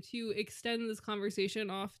listeners, and to extend this conversation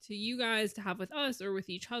off to you guys to have with us or with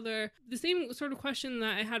each other, the same sort of question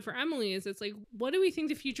that I had for Emily is, it's like, what do we think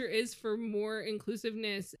the future is for more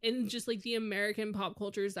inclusiveness in just like the American pop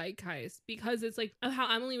culture zeitgeist? Because it's like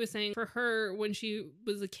how Emily was saying, for her, when she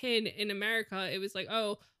was a kid in America, it was like,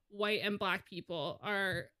 oh, white and black people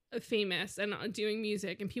are famous and doing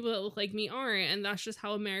music, and people that look like me aren't, and that's just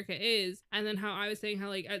how America is. And then how I was saying how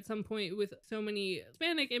like at some point with so many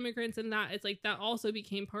Hispanic immigrants and that, it's like that also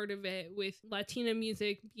became part of it, with Latina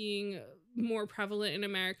music being more prevalent in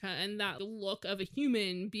America, and that look of a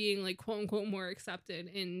human being like quote unquote more accepted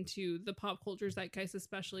into the pop culture zeitgeist,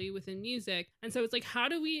 especially within music. And so it's like, how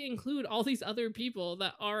do we include all these other people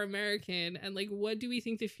that are American, and like what do we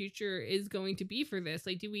think the future is going to be for this?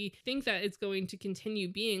 Like, do we think that it's going to continue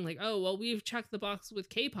being like, oh well, we've checked the box with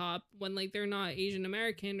K-pop when like they're not Asian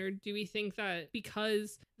American? Or do we think that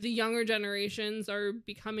because the younger generations are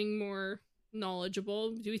becoming more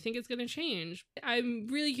knowledgeable, do we think it's going to change? I'm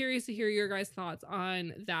really curious to hear your guys' thoughts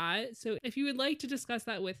on that. So if you would like to discuss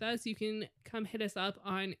that with us, you can come hit us up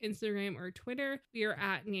on Instagram or Twitter. We are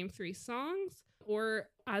at Name3Songs. Or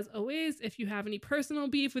as always, if you have any personal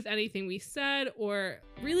beef with anything we said or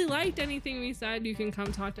really liked anything we said, you can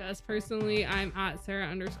come talk to us personally. I'm at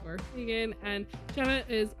Sarah_Fagan, and Jenna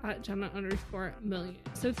is at Jenna_Million.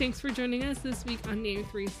 So thanks for joining us this week on Name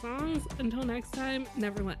 3 Songs. Until next time,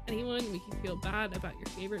 never let anyone make you feel bad about your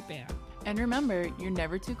favorite band. And remember, you're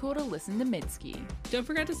never too cool to listen to Mitski. Don't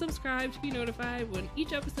forget to subscribe to be notified when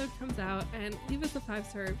each episode comes out, and leave us a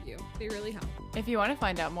 5-star review. They really help. If you want to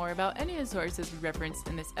find out more about any of the sources we referenced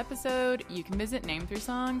in this episode, you can visit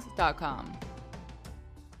name3songs.com.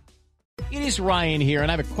 It is Ryan here,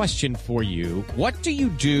 and I have a question for you. What do you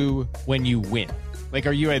do when you win? Like,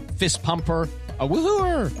 are you a fist pumper, a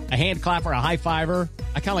woohooer, a hand clapper, a high fiver?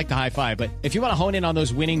 I kind of like the high five, but if you want to hone in on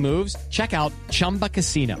those winning moves, check out Chumba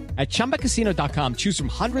Casino. At ChumbaCasino.com, choose from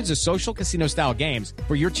hundreds of social casino style games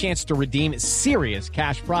for your chance to redeem serious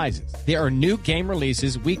cash prizes. There are new game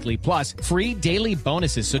releases weekly, plus free daily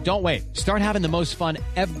bonuses. So don't wait. Start having the most fun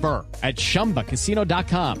ever at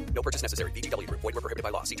ChumbaCasino.com. No purchase necessary. VGW Group. Void where prohibited by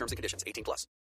law. See terms and conditions. 18+.